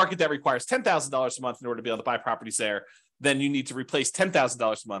you're in a market that requires $10,000 a month in order to be able to buy properties there, then you need to replace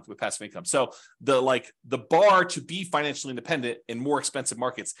 $10,000 a month with passive income. So the bar to be financially independent in more expensive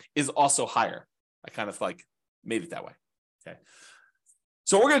markets is also higher. I kind of made it that way. Okay.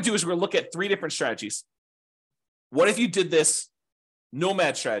 So what we're going to do is we're going to look at 3 different strategies. What if you did this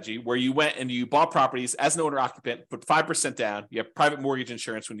nomad strategy where you went and you bought properties as an owner occupant, put 5% down, you have private mortgage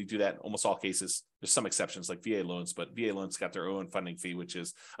insurance when you do that in almost all cases. There's some exceptions like VA loans, but VA loans got their own funding fee, which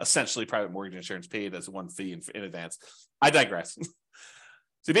is essentially private mortgage insurance paid as one fee in advance. I digress.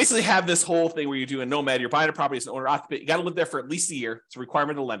 So you basically have this whole thing where you do a nomad, you're buying a property as an owner occupant, you got to live there for at least a year. It's a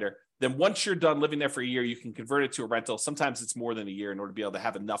requirement of the lender. Then once you're done living there for a year, you can convert it to a rental. Sometimes it's more than a year in order to be able to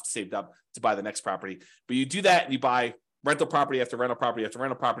have enough saved up to buy the next property. But you do that and you buy rental property after rental property after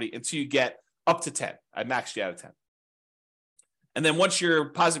rental property until you get up to 10. I maxed you out of 10. And then once your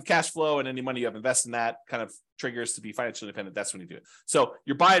positive cash flow and any money you have invested in that kind of triggers to be financially independent, that's when you do it. So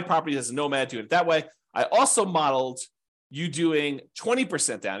you're buying property as a nomad, doing it that way. I also modeled you doing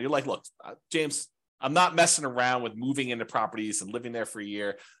 20% down. You're like, look, James, I'm not messing around with moving into properties and living there for a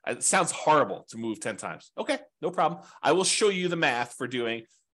year. It sounds horrible to move 10 times. Okay, no problem. I will show you the math for doing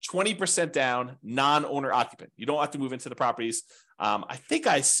 20% down, non-owner occupant. You don't have to move into the properties. I think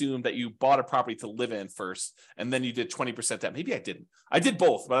I assumed that you bought a property to live in first, and then you did 20% down. Maybe I didn't. I did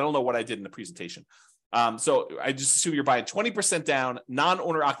both, but I don't know what I did in the presentation. So I just assume you're buying 20% down,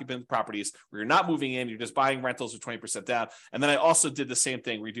 non-owner occupant properties where you're not moving in, you're just buying rentals with 20% down. And then I also did the same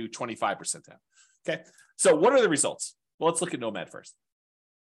thing where you do 25% down. Okay. So what are the results? Well, let's look at Nomad first.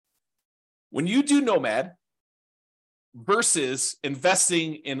 When you do Nomad versus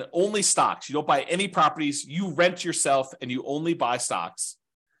investing in only stocks, you don't buy any properties, you rent yourself and you only buy stocks.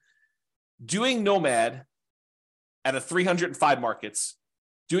 Doing Nomad at a 305 markets,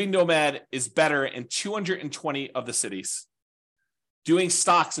 doing Nomad is better in 220 of the cities. Doing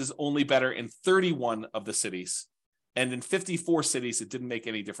stocks is only better in 31 of the cities. And in 54 cities, it didn't make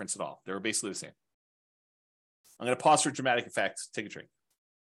any difference at all. They were basically the same. I'm going to pause for dramatic effect. Take a drink.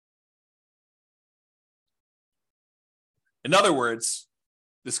 In other words,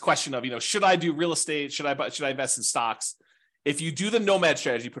 this question of, should I do real estate? Should I invest in stocks? If you do the Nomad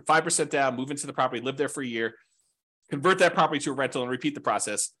strategy, put 5% down, move into the property, live there for a year, convert that property to a rental and repeat the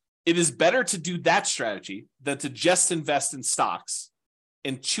process, it is better to do that strategy than to just invest in stocks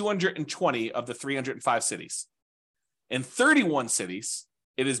in 220 of the 305 cities. In 31 cities,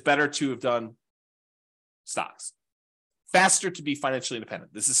 it is better to have done stocks. Faster to be financially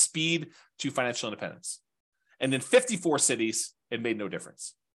independent. This is speed to financial independence. And in 54 cities, it made no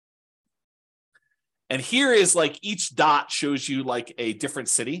difference. And here is each dot shows you a different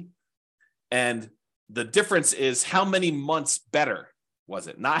city. And the difference is how many months better was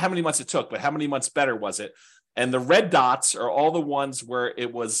it? Not how many months it took, but how many months better was it? And the red dots are all the ones where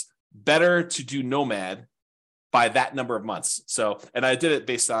it was better to do Nomad by that number of months. So, and I did it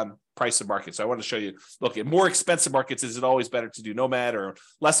based on price of market. So I want to show you, look, in more expensive markets, is it always better to do Nomad, or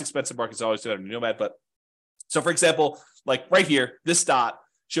less expensive markets always better to do Nomad? But so for example, right here, this dot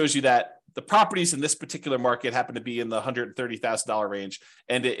shows you that the properties in this particular market happen to be in the $130,000 range.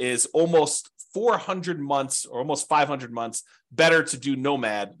 And it is almost 400 months or almost 500 months better to do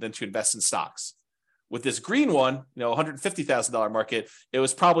Nomad than to invest in stocks. With this green one, $150,000 market, it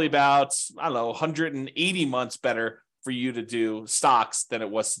was probably about, 180 months better for you to do stocks than it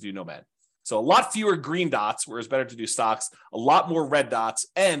was to do Nomad. So a lot fewer green dots, where it's better to do stocks, a lot more red dots.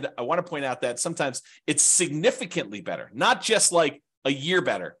 And I want to point out that sometimes it's significantly better, not just like a year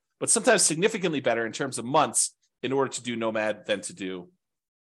better, but sometimes significantly better in terms of months in order to do Nomad than to do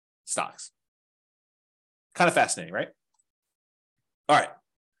stocks. Kind of fascinating, right? All right.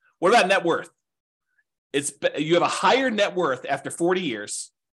 What about net worth? You have a higher net worth after 40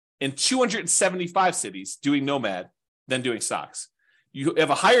 years in 275 cities doing Nomad than doing stocks. You have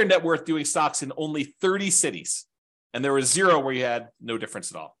a higher net worth doing stocks in only 30 cities. And there was 0 where you had no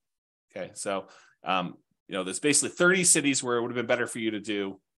difference at all. Okay. So, there's basically 30 cities where it would have been better for you to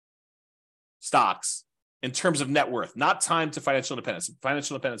do stocks in terms of net worth, not time to financial independence.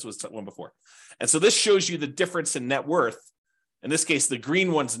 Financial independence was one before. And so this shows you the difference in net worth. In this case, the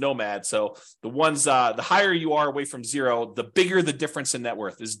green one's Nomad. So the ones, the higher you are away from 0, the bigger the difference in net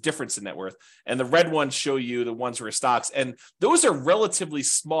worth is difference in net worth. And the red ones show you the ones where stocks, and those are relatively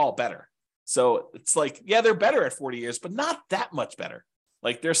small better. So it's like, yeah, they're better at 40 years, but not that much better.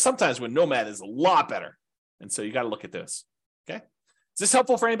 Like there's sometimes when Nomad is a lot better. And so you got to look at this. Okay. Is this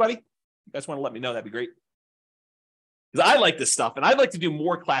helpful for anybody? You guys want to let me know? That'd be great. Because I like this stuff and I'd like to do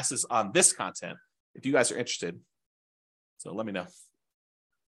more classes on this content if you guys are interested. So let me know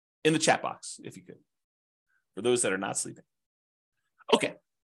in the chat box, if you could, for those that are not sleeping. Okay.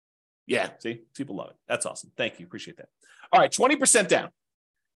 Yeah, see, people love it. That's awesome. Thank you. Appreciate that. All right, 20% down.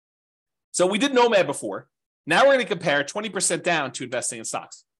 So we did Nomad before. Now we're going to compare 20% down to investing in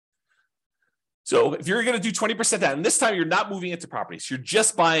stocks. So if you're going to do 20% down, and this time you're not moving into properties, you're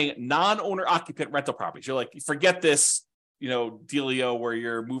just buying non-owner occupant rental properties. You're like, forget this, dealio where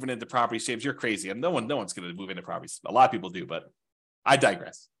you're moving into properties, James, you're crazy. And no one's going to move into properties. A lot of people do, but I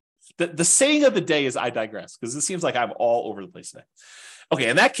digress. The saying of the day is I digress, because it seems like I'm all over the place today. Okay,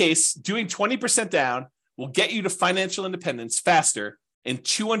 in that case, doing 20% down will get you to financial independence faster in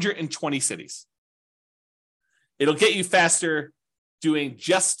 220 cities. It'll get you faster doing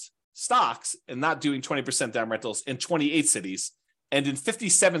just stocks and not doing 20% down rentals in 28 cities. And in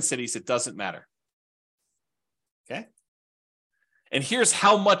 57 cities, it doesn't matter. Okay. And here's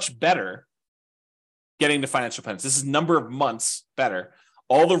how much better getting to financial independence. This is number of months better.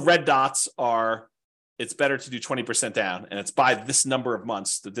 All the red dots are, it's better to do 20% down, and it's by this number of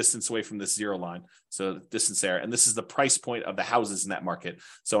months, the distance away from this 0 line. So the distance there. And this is the price point of the houses in that market.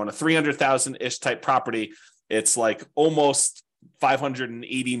 So on a 300,000-ish type property, it's like almost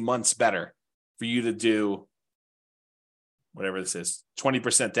 580 months better for you to do whatever this is,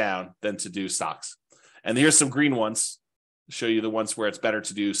 20% down than to do stocks. And here's some green ones to show you the ones where it's better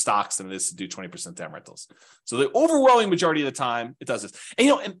to do stocks than it is to do 20% down rentals. So the overwhelming majority of the time, it does this.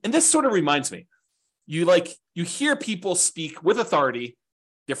 And and this sort of reminds me, you hear people speak with authority,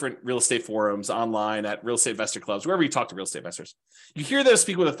 different real estate forums, online, at real estate investor clubs, wherever you talk to real estate investors. You hear them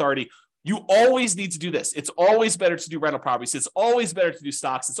speak with authority. You always need to do this. It's always better to do rental properties. It's always better to do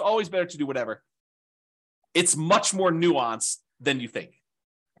stocks. It's always better to do whatever. It's much more nuanced than you think,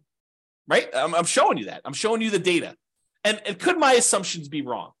 right? I'm showing you that. I'm showing you the data. And could my assumptions be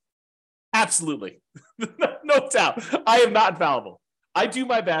wrong? Absolutely. No doubt. I am not infallible. I do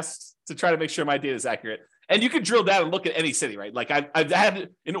my best to try to make sure my data is accurate. And you can drill down and look at any city, right? Like I've had,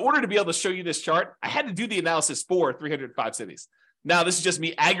 in order to be able to show you this chart, I had to do the analysis for 305 cities. Now, this is just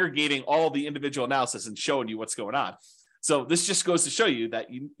me aggregating all the individual analysis and showing you what's going on. So this just goes to show you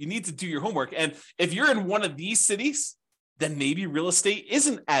that you need to do your homework. And if you're in one of these cities, then maybe real estate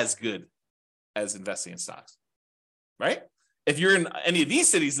isn't as good as investing in stocks, right? If you're in any of these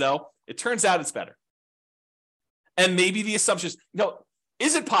cities, though, it turns out it's better. And maybe the assumptions,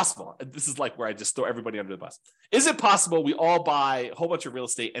 is it possible? This is like where I just throw everybody under the bus. Is it possible we all buy a whole bunch of real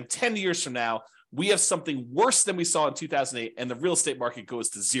estate and 10 years from now, we have something worse than we saw in 2008 and the real estate market goes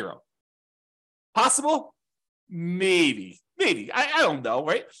to 0? Possible? Maybe. I don't know,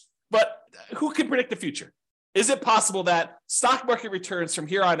 right? But who can predict the future? Is it possible that stock market returns from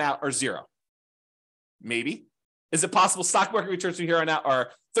here on out are 0? Maybe. Is it possible stock market returns from here on out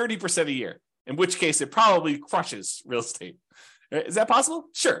are 30% a year? In which case it probably crushes real estate. Is that possible?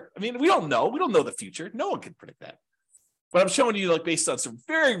 Sure. I mean, we don't know. We don't know the future. No one can predict that. But I'm showing you based on some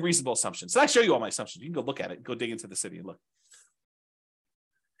very reasonable assumptions. So I show you all my assumptions. You can go look at it, go dig into the city and look.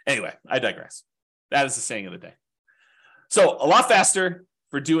 Anyway, I digress. That is the saying of the day. So a lot faster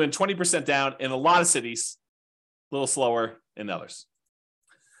for doing 20% down in a lot of cities, a little slower in others.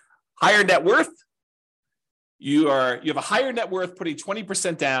 Higher net worth. You have a higher net worth putting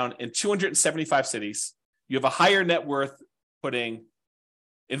 20% down in 275 cities. You have a higher net worth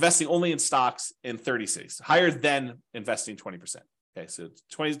investing only in stocks in 30 cities, higher than investing 20%. Okay, so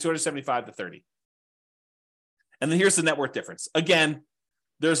 275 to 30. And then here's the net worth difference. Again,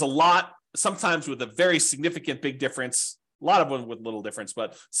 there's a lot sometimes with a very significant big difference, a lot of them with little difference,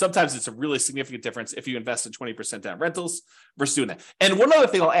 but sometimes it's a really significant difference if you invest in 20% down rentals versus doing that. And one other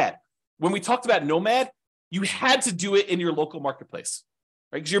thing I'll add, when we talked about Nomad, you had to do it in your local marketplace,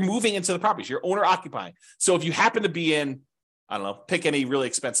 right? Because you're moving into the properties, you're owner occupying. So if you happen to be in, I don't know, pick any really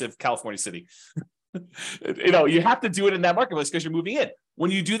expensive California city, you have to do it in that marketplace because you're moving in.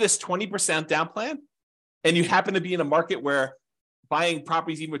 When you do this 20% down plan and you happen to be in a market where buying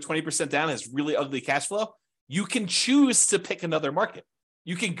properties even with 20% down has really ugly cash flow, you can choose to pick another market.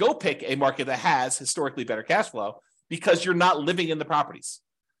 You can go pick a market that has historically better cash flow because you're not living in the properties.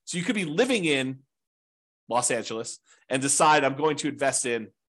 So you could be living in Los Angeles and decide I'm going to invest in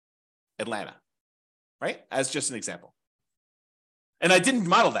Atlanta, right? As just an example. And I didn't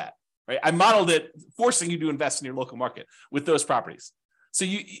model that, right? I modeled it forcing you to invest in your local market with those properties. So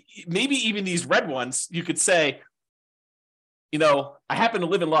you maybe even these red ones, you could say, I happen to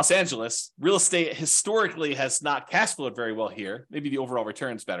live in Los Angeles. Real estate historically has not cash flowed very well here. Maybe the overall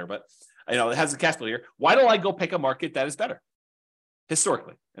return's better, but it hasn't cash flowed here. Why don't I go pick a market that is better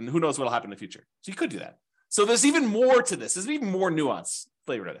historically? And who knows what will happen in the future. So you could do that. So there's even more to this. There's even more nuance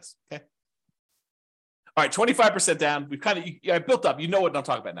flavor to this. Okay. All right, 25% down. We've I built up. You know what I'm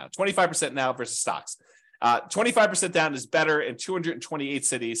talking about now. 25% now versus stocks. 25% down is better in 228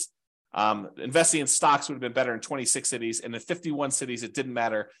 cities. Investing in stocks would have been better in 26 cities, and in 51 cities, it didn't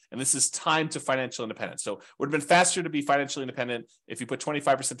matter. And this is time to financial independence. So it would have been faster to be financially independent if you put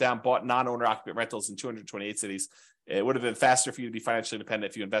 25% down, bought non-owner occupant rentals in 228 cities. It would have been faster for you to be financially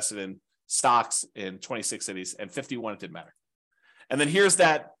independent if you invested in stocks in 26 cities, and 51, it didn't matter. And then here's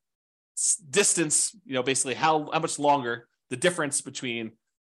that distance, basically how much longer the difference between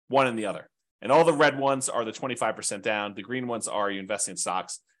one and the other. And all the red ones are the 25% down. The green ones are you investing in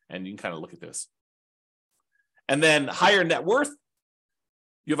stocks. And you can kind of look at this. And then higher net worth.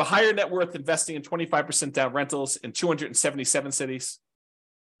 You have a higher net worth investing in 25% down rentals in 277 cities.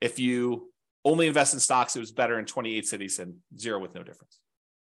 If you only invest in stocks, it was better in 28 cities and 0 with no difference.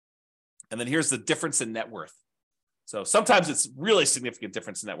 And then here's the difference in net worth. So sometimes it's really significant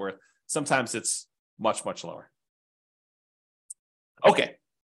difference in net worth. Sometimes it's much, much lower. Okay.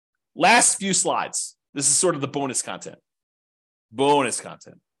 Last few slides. This is sort of the bonus content.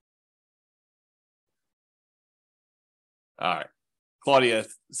 All right. Claudia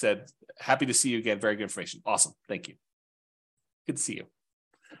said, happy to see you again. Very good information. Awesome. Thank you. Good to see you.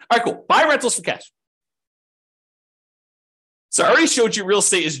 All right, cool. Buy rentals for cash. So I already showed you real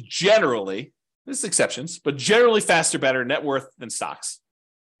estate is generally, there's exceptions, but generally faster, better net worth than stocks.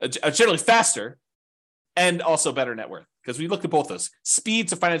 Generally faster and also better net worth, because we looked at both those, speed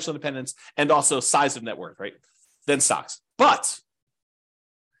to financial independence and also size of net worth, right? Than stocks. But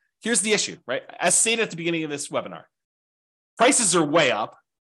here's the issue, right? As stated at the beginning of this webinar, prices are way up,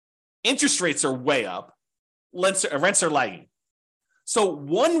 interest rates are way up, rents are lagging. So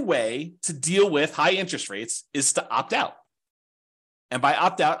one way to deal with high interest rates is to opt out. And by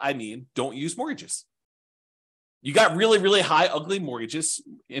opt out, I mean don't use mortgages. You got really, really high, ugly mortgages,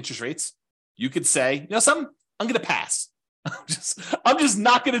 interest rates. You could say, something, I'm going to pass. I'm just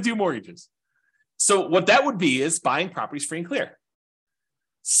not going to do mortgages. So what that would be is buying properties free and clear.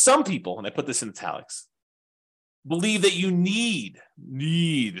 Some people, and I put this in italics, believe that you need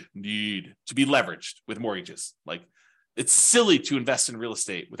to be leveraged with mortgages. Like it's silly to invest in real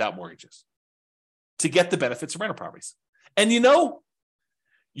estate without mortgages to get the benefits of rental properties. And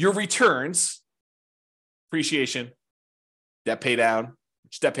your returns, appreciation, debt pay down,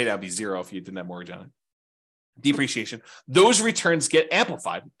 which debt pay down would be 0 if you didn't have mortgage on it, depreciation, those returns get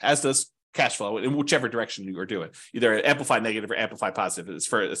amplified, as does cash flow in whichever direction you are doing, either amplified negative or amplified positive as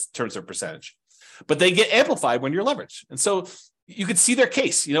far as terms of percentage. But they get amplified when you're leveraged. And so you could see their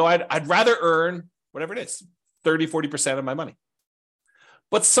case. I'd rather earn whatever it is, 30, 40% of my money.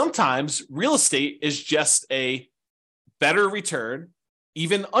 But sometimes real estate is just a better return,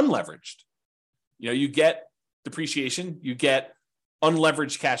 even unleveraged. You get depreciation, you get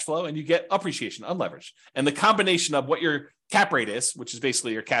unleveraged cash flow, and you get appreciation, unleveraged. And the combination of what your cap rate is, which is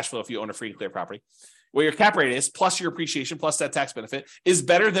basically your cash flow if you own a free and clear property, what your cap rate is, plus your appreciation, plus that tax benefit, is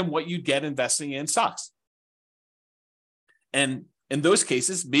better than what you'd get investing in stocks. And in those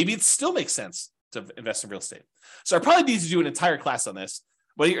cases, maybe it still makes sense to invest in real estate. So I probably need to do an entire class on this,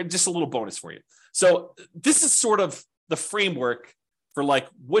 but just a little bonus for you. So this is sort of the framework for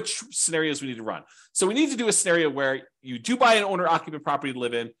which scenarios we need to run. So we need to do a scenario where you do buy an owner occupant property to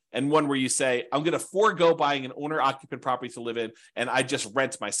live in, and one where you say, I'm going to forego buying an owner occupant property to live in, and I just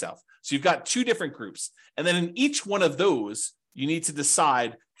rent myself. So you've got two different groups. And then in each one of those, you need to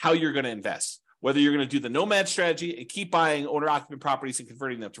decide how you're going to invest, whether you're going to do the nomad strategy and keep buying owner occupant properties and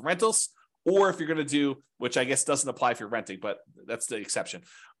converting them to rentals, or if you're going to do, which I guess doesn't apply if you're renting, but that's the exception.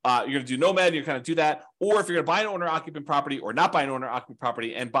 You're going to do nomad, you're going to do that. Or if you're going to buy an owner-occupant property or not buy an owner-occupant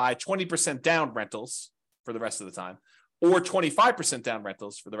property and buy 20% down rentals for the rest of the time, or 25% down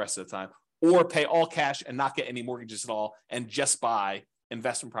rentals for the rest of the time, or pay all cash and not get any mortgages at all and just buy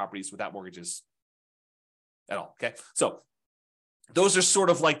investment properties without mortgages at all, okay? So those are sort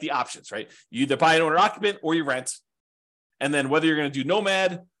of like the options, right? You either buy an owner-occupant or you rent. And then whether you're going to do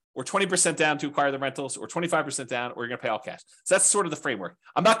nomad or 20% down to acquire the rentals or 25% down, or you're going to pay all cash. So that's sort of the framework.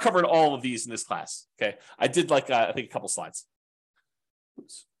 I'm not covering all of these in this class, okay? I did I think a couple slides.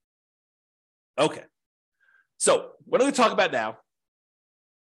 Oops. Okay. So what I'm going to talk about now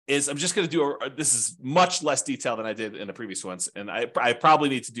is I'm just going to do this is much less detail than I did in the previous ones. And I probably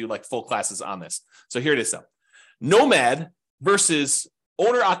need to do like full classes on this. So here it is though. Nomad versus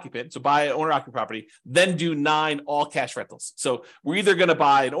owner-occupant, so buy an owner-occupant property, then do 9 all-cash rentals. So we're either going to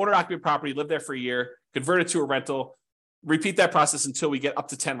buy an owner-occupant property, live there for a year, convert it to a rental, repeat that process until we get up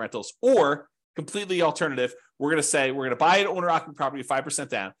to 10 rentals, or completely alternative, we're going to say we're going to buy an owner-occupant property 5%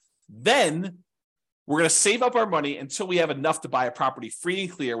 down, then we're going to save up our money until we have enough to buy a property free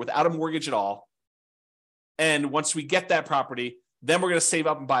and clear without a mortgage at all. And once we get that property, then we're going to save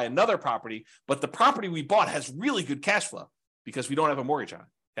up and buy another property, but the property we bought has really good cash flow because we don't have a mortgage on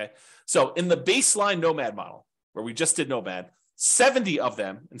it, okay? So in the baseline nomad model, where we just did nomad, 70 of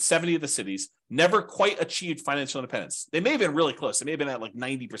them in 70 of the cities never quite achieved financial independence. They may have been really close. They may have been at like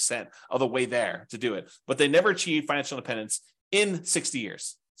 90% of the way there to do it, but they never achieved financial independence in 60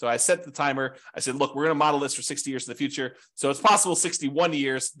 years. So I set the timer. I said, look, we're going to model this for 60 years in the future. So it's possible 61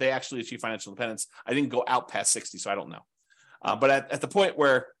 years they actually achieve financial independence. I didn't go out past 60, so I don't know. But at the point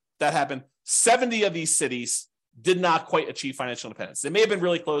where that happened, 70 of these cities did not quite achieve financial independence. They may have been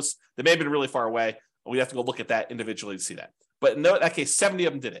really close. They may have been really far away. We have to go look at that individually to see that. But in that case, 70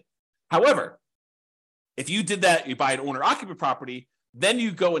 of them did it. However, if you did that, you buy an owner-occupant property, then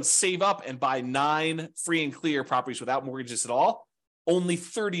you go and save up and buy 9 free and clear properties without mortgages at all. Only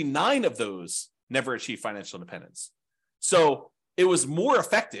 39 of those never achieved financial independence. So it was more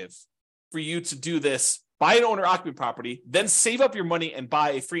effective for you to do this, buy an owner-occupant property, then save up your money and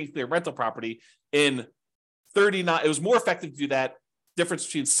buy a free and clear rental property in 39. It was more effective to do that. Difference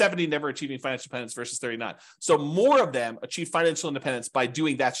between 70 never achieving financial independence versus 39. So more of them achieve financial independence by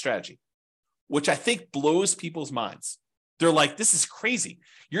doing that strategy, which I think blows people's minds. They're like, this is crazy.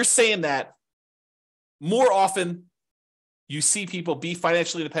 You're saying that more often you see people be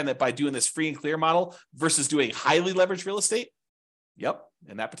financially independent by doing this free and clear model versus doing highly leveraged real estate? Yep,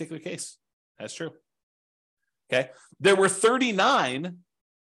 in that particular case, that's true. Okay, there were 39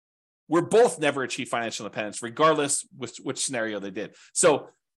 where both never achieved financial independence, regardless which scenario they did. So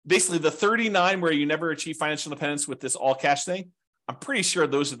basically the 39 where you never achieve financial independence with this all cash thing, I'm pretty sure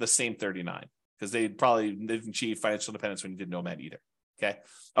those are the same 39 because they probably didn't achieve financial independence when you did nomad either.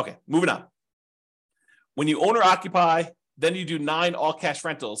 Okay, moving on. When you own or occupy, then you do 9 all cash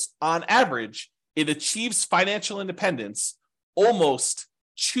rentals. On average, it achieves financial independence almost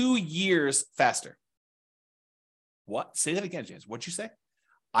 2 years faster. What? Say that again, James. What'd you say?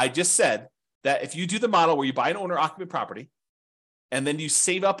 I just said that if you do the model where you buy an owner-occupant property and then you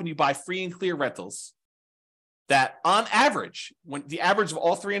save up and you buy free and clear rentals, that on average, when the average of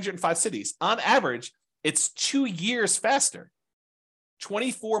all 305 cities, on average, it's 2 years faster,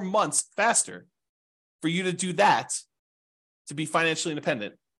 24 months faster for you to do that to be financially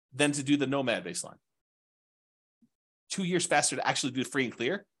independent than to do the nomad baseline. 2 years faster to actually do free and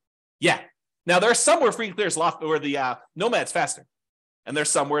clear? Yeah. Now, there are some where free and clear is where the nomad's faster. And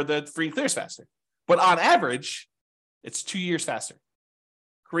there's some where the free and clear is faster. But on average, it's 2 years faster.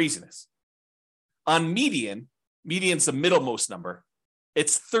 Craziness. On median's the middlemost number,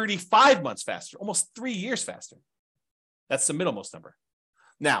 it's 35 months faster, almost 3 years faster. That's the middlemost number.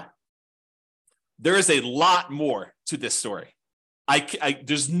 Now, there is a lot more to this story.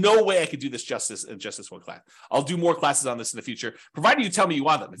 There's no way I could do this justice in just this one class. I'll do more classes on this in the future, provided you tell me you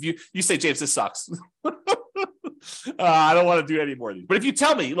want them. If you say, James, this sucks. I don't want to do any more of these. But if you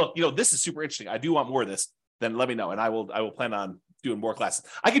tell me, look, this is super interesting, I do want more of this, then let me know, and I will plan on doing more classes.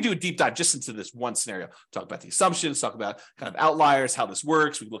 I could do a deep dive just into this one scenario, talk about the assumptions, talk about kind of outliers, how this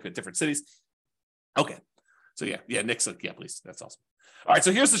works. We look at different cities. Okay. So yeah, Nick's like, yeah, please. That's awesome. All right.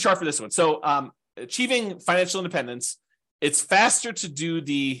 So here's the chart for this one. So achieving financial independence, it's faster to do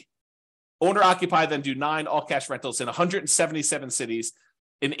the owner-occupy than do 9 all-cash rentals in 177 cities.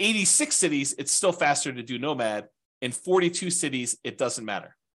 In 86 cities, it's still faster to do nomad. In 42 cities, it doesn't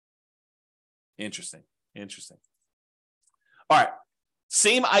matter. Interesting. All right.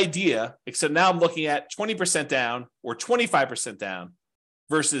 Same idea, except now I'm looking at 20% down or 25% down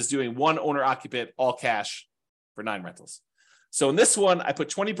versus doing one owner occupant, all cash for 9 rentals. So in this one, I put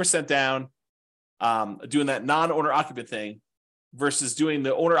 20% down, doing that non-owner occupant thing versus doing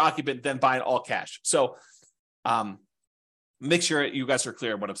the owner occupant, then buying all cash. So make sure you guys are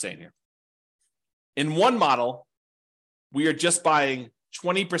clear on what I'm saying here. In one model, we are just buying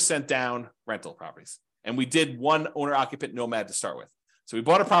 20% down rental properties. And we did one owner occupant nomad to start with. So we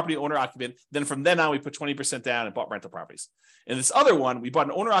bought a property owner occupant. Then from then on, we put 20% down and bought rental properties. In this other one, we bought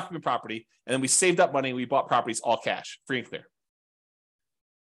an owner occupant property and then we saved up money and we bought properties all cash, free and clear.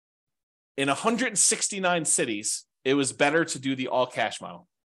 In 169 cities, it was better to do the all cash model.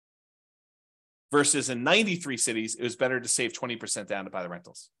 Versus in 93 cities, it was better to save 20% down to buy the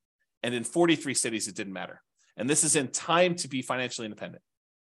rentals. And in 43 cities, it didn't matter. And this is in time to be financially independent.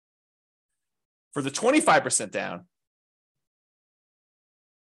 For the 25% down,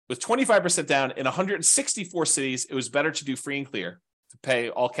 with 25% down in 164 cities, it was better to do free and clear, to pay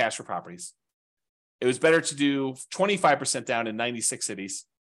all cash for properties. It was better to do 25% down in 96 cities,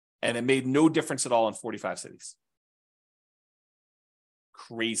 and it made no difference at all in 45 cities.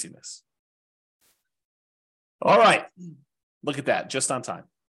 Craziness. All right. Look at that, just on time.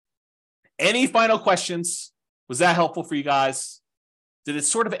 Any final questions? Was that helpful for you guys? Did it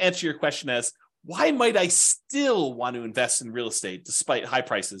sort of answer your question as, why might I still want to invest in real estate despite high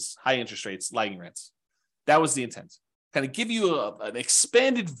prices, high interest rates, lagging rents? That was the intent. Kind of give you an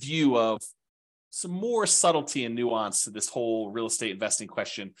expanded view of some more subtlety and nuance to this whole real estate investing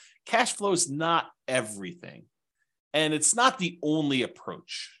question. Cash flow is not everything, and it's not the only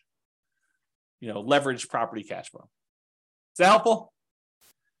approach. Leverage property cash flow. Is that helpful?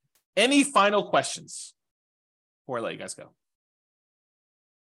 Any final questions before I let you guys go?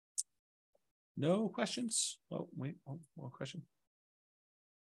 No questions? Oh, wait, one question.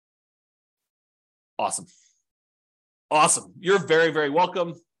 Awesome. You're very, very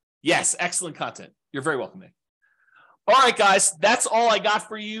welcome. Yes, excellent content. You're very welcome, Nick. All right, guys, that's all I got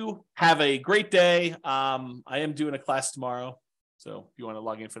for you. Have a great day. I am doing a class tomorrow, so if you want to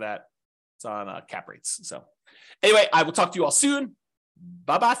log in for that, it's on cap rates. So anyway, I will talk to you all soon.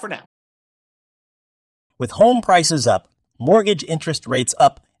 Bye-bye for now. With home prices up, mortgage interest rates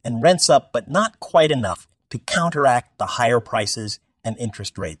up, and rents up, but not quite enough to counteract the higher prices and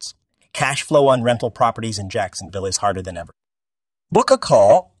interest rates. Cash flow on rental properties in Jacksonville is harder than ever. Book a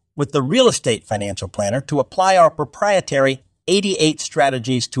call with the Real Estate Financial Planner to apply our proprietary 88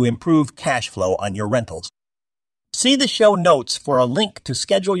 strategies to improve cash flow on your rentals. See the show notes for a link to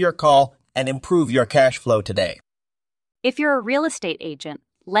schedule your call and improve your cash flow today. If you're a real estate agent,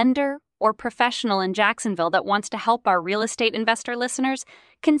 lender, or professional in Jacksonville that wants to help our real estate investor listeners,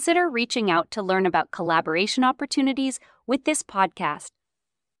 consider reaching out to learn about collaboration opportunities with this podcast.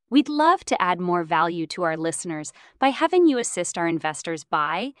 We'd love to add more value to our listeners by having you assist our investors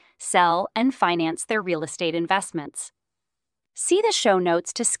buy, sell, and finance their real estate investments. See the show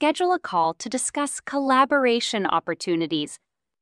notes to schedule a call to discuss collaboration opportunities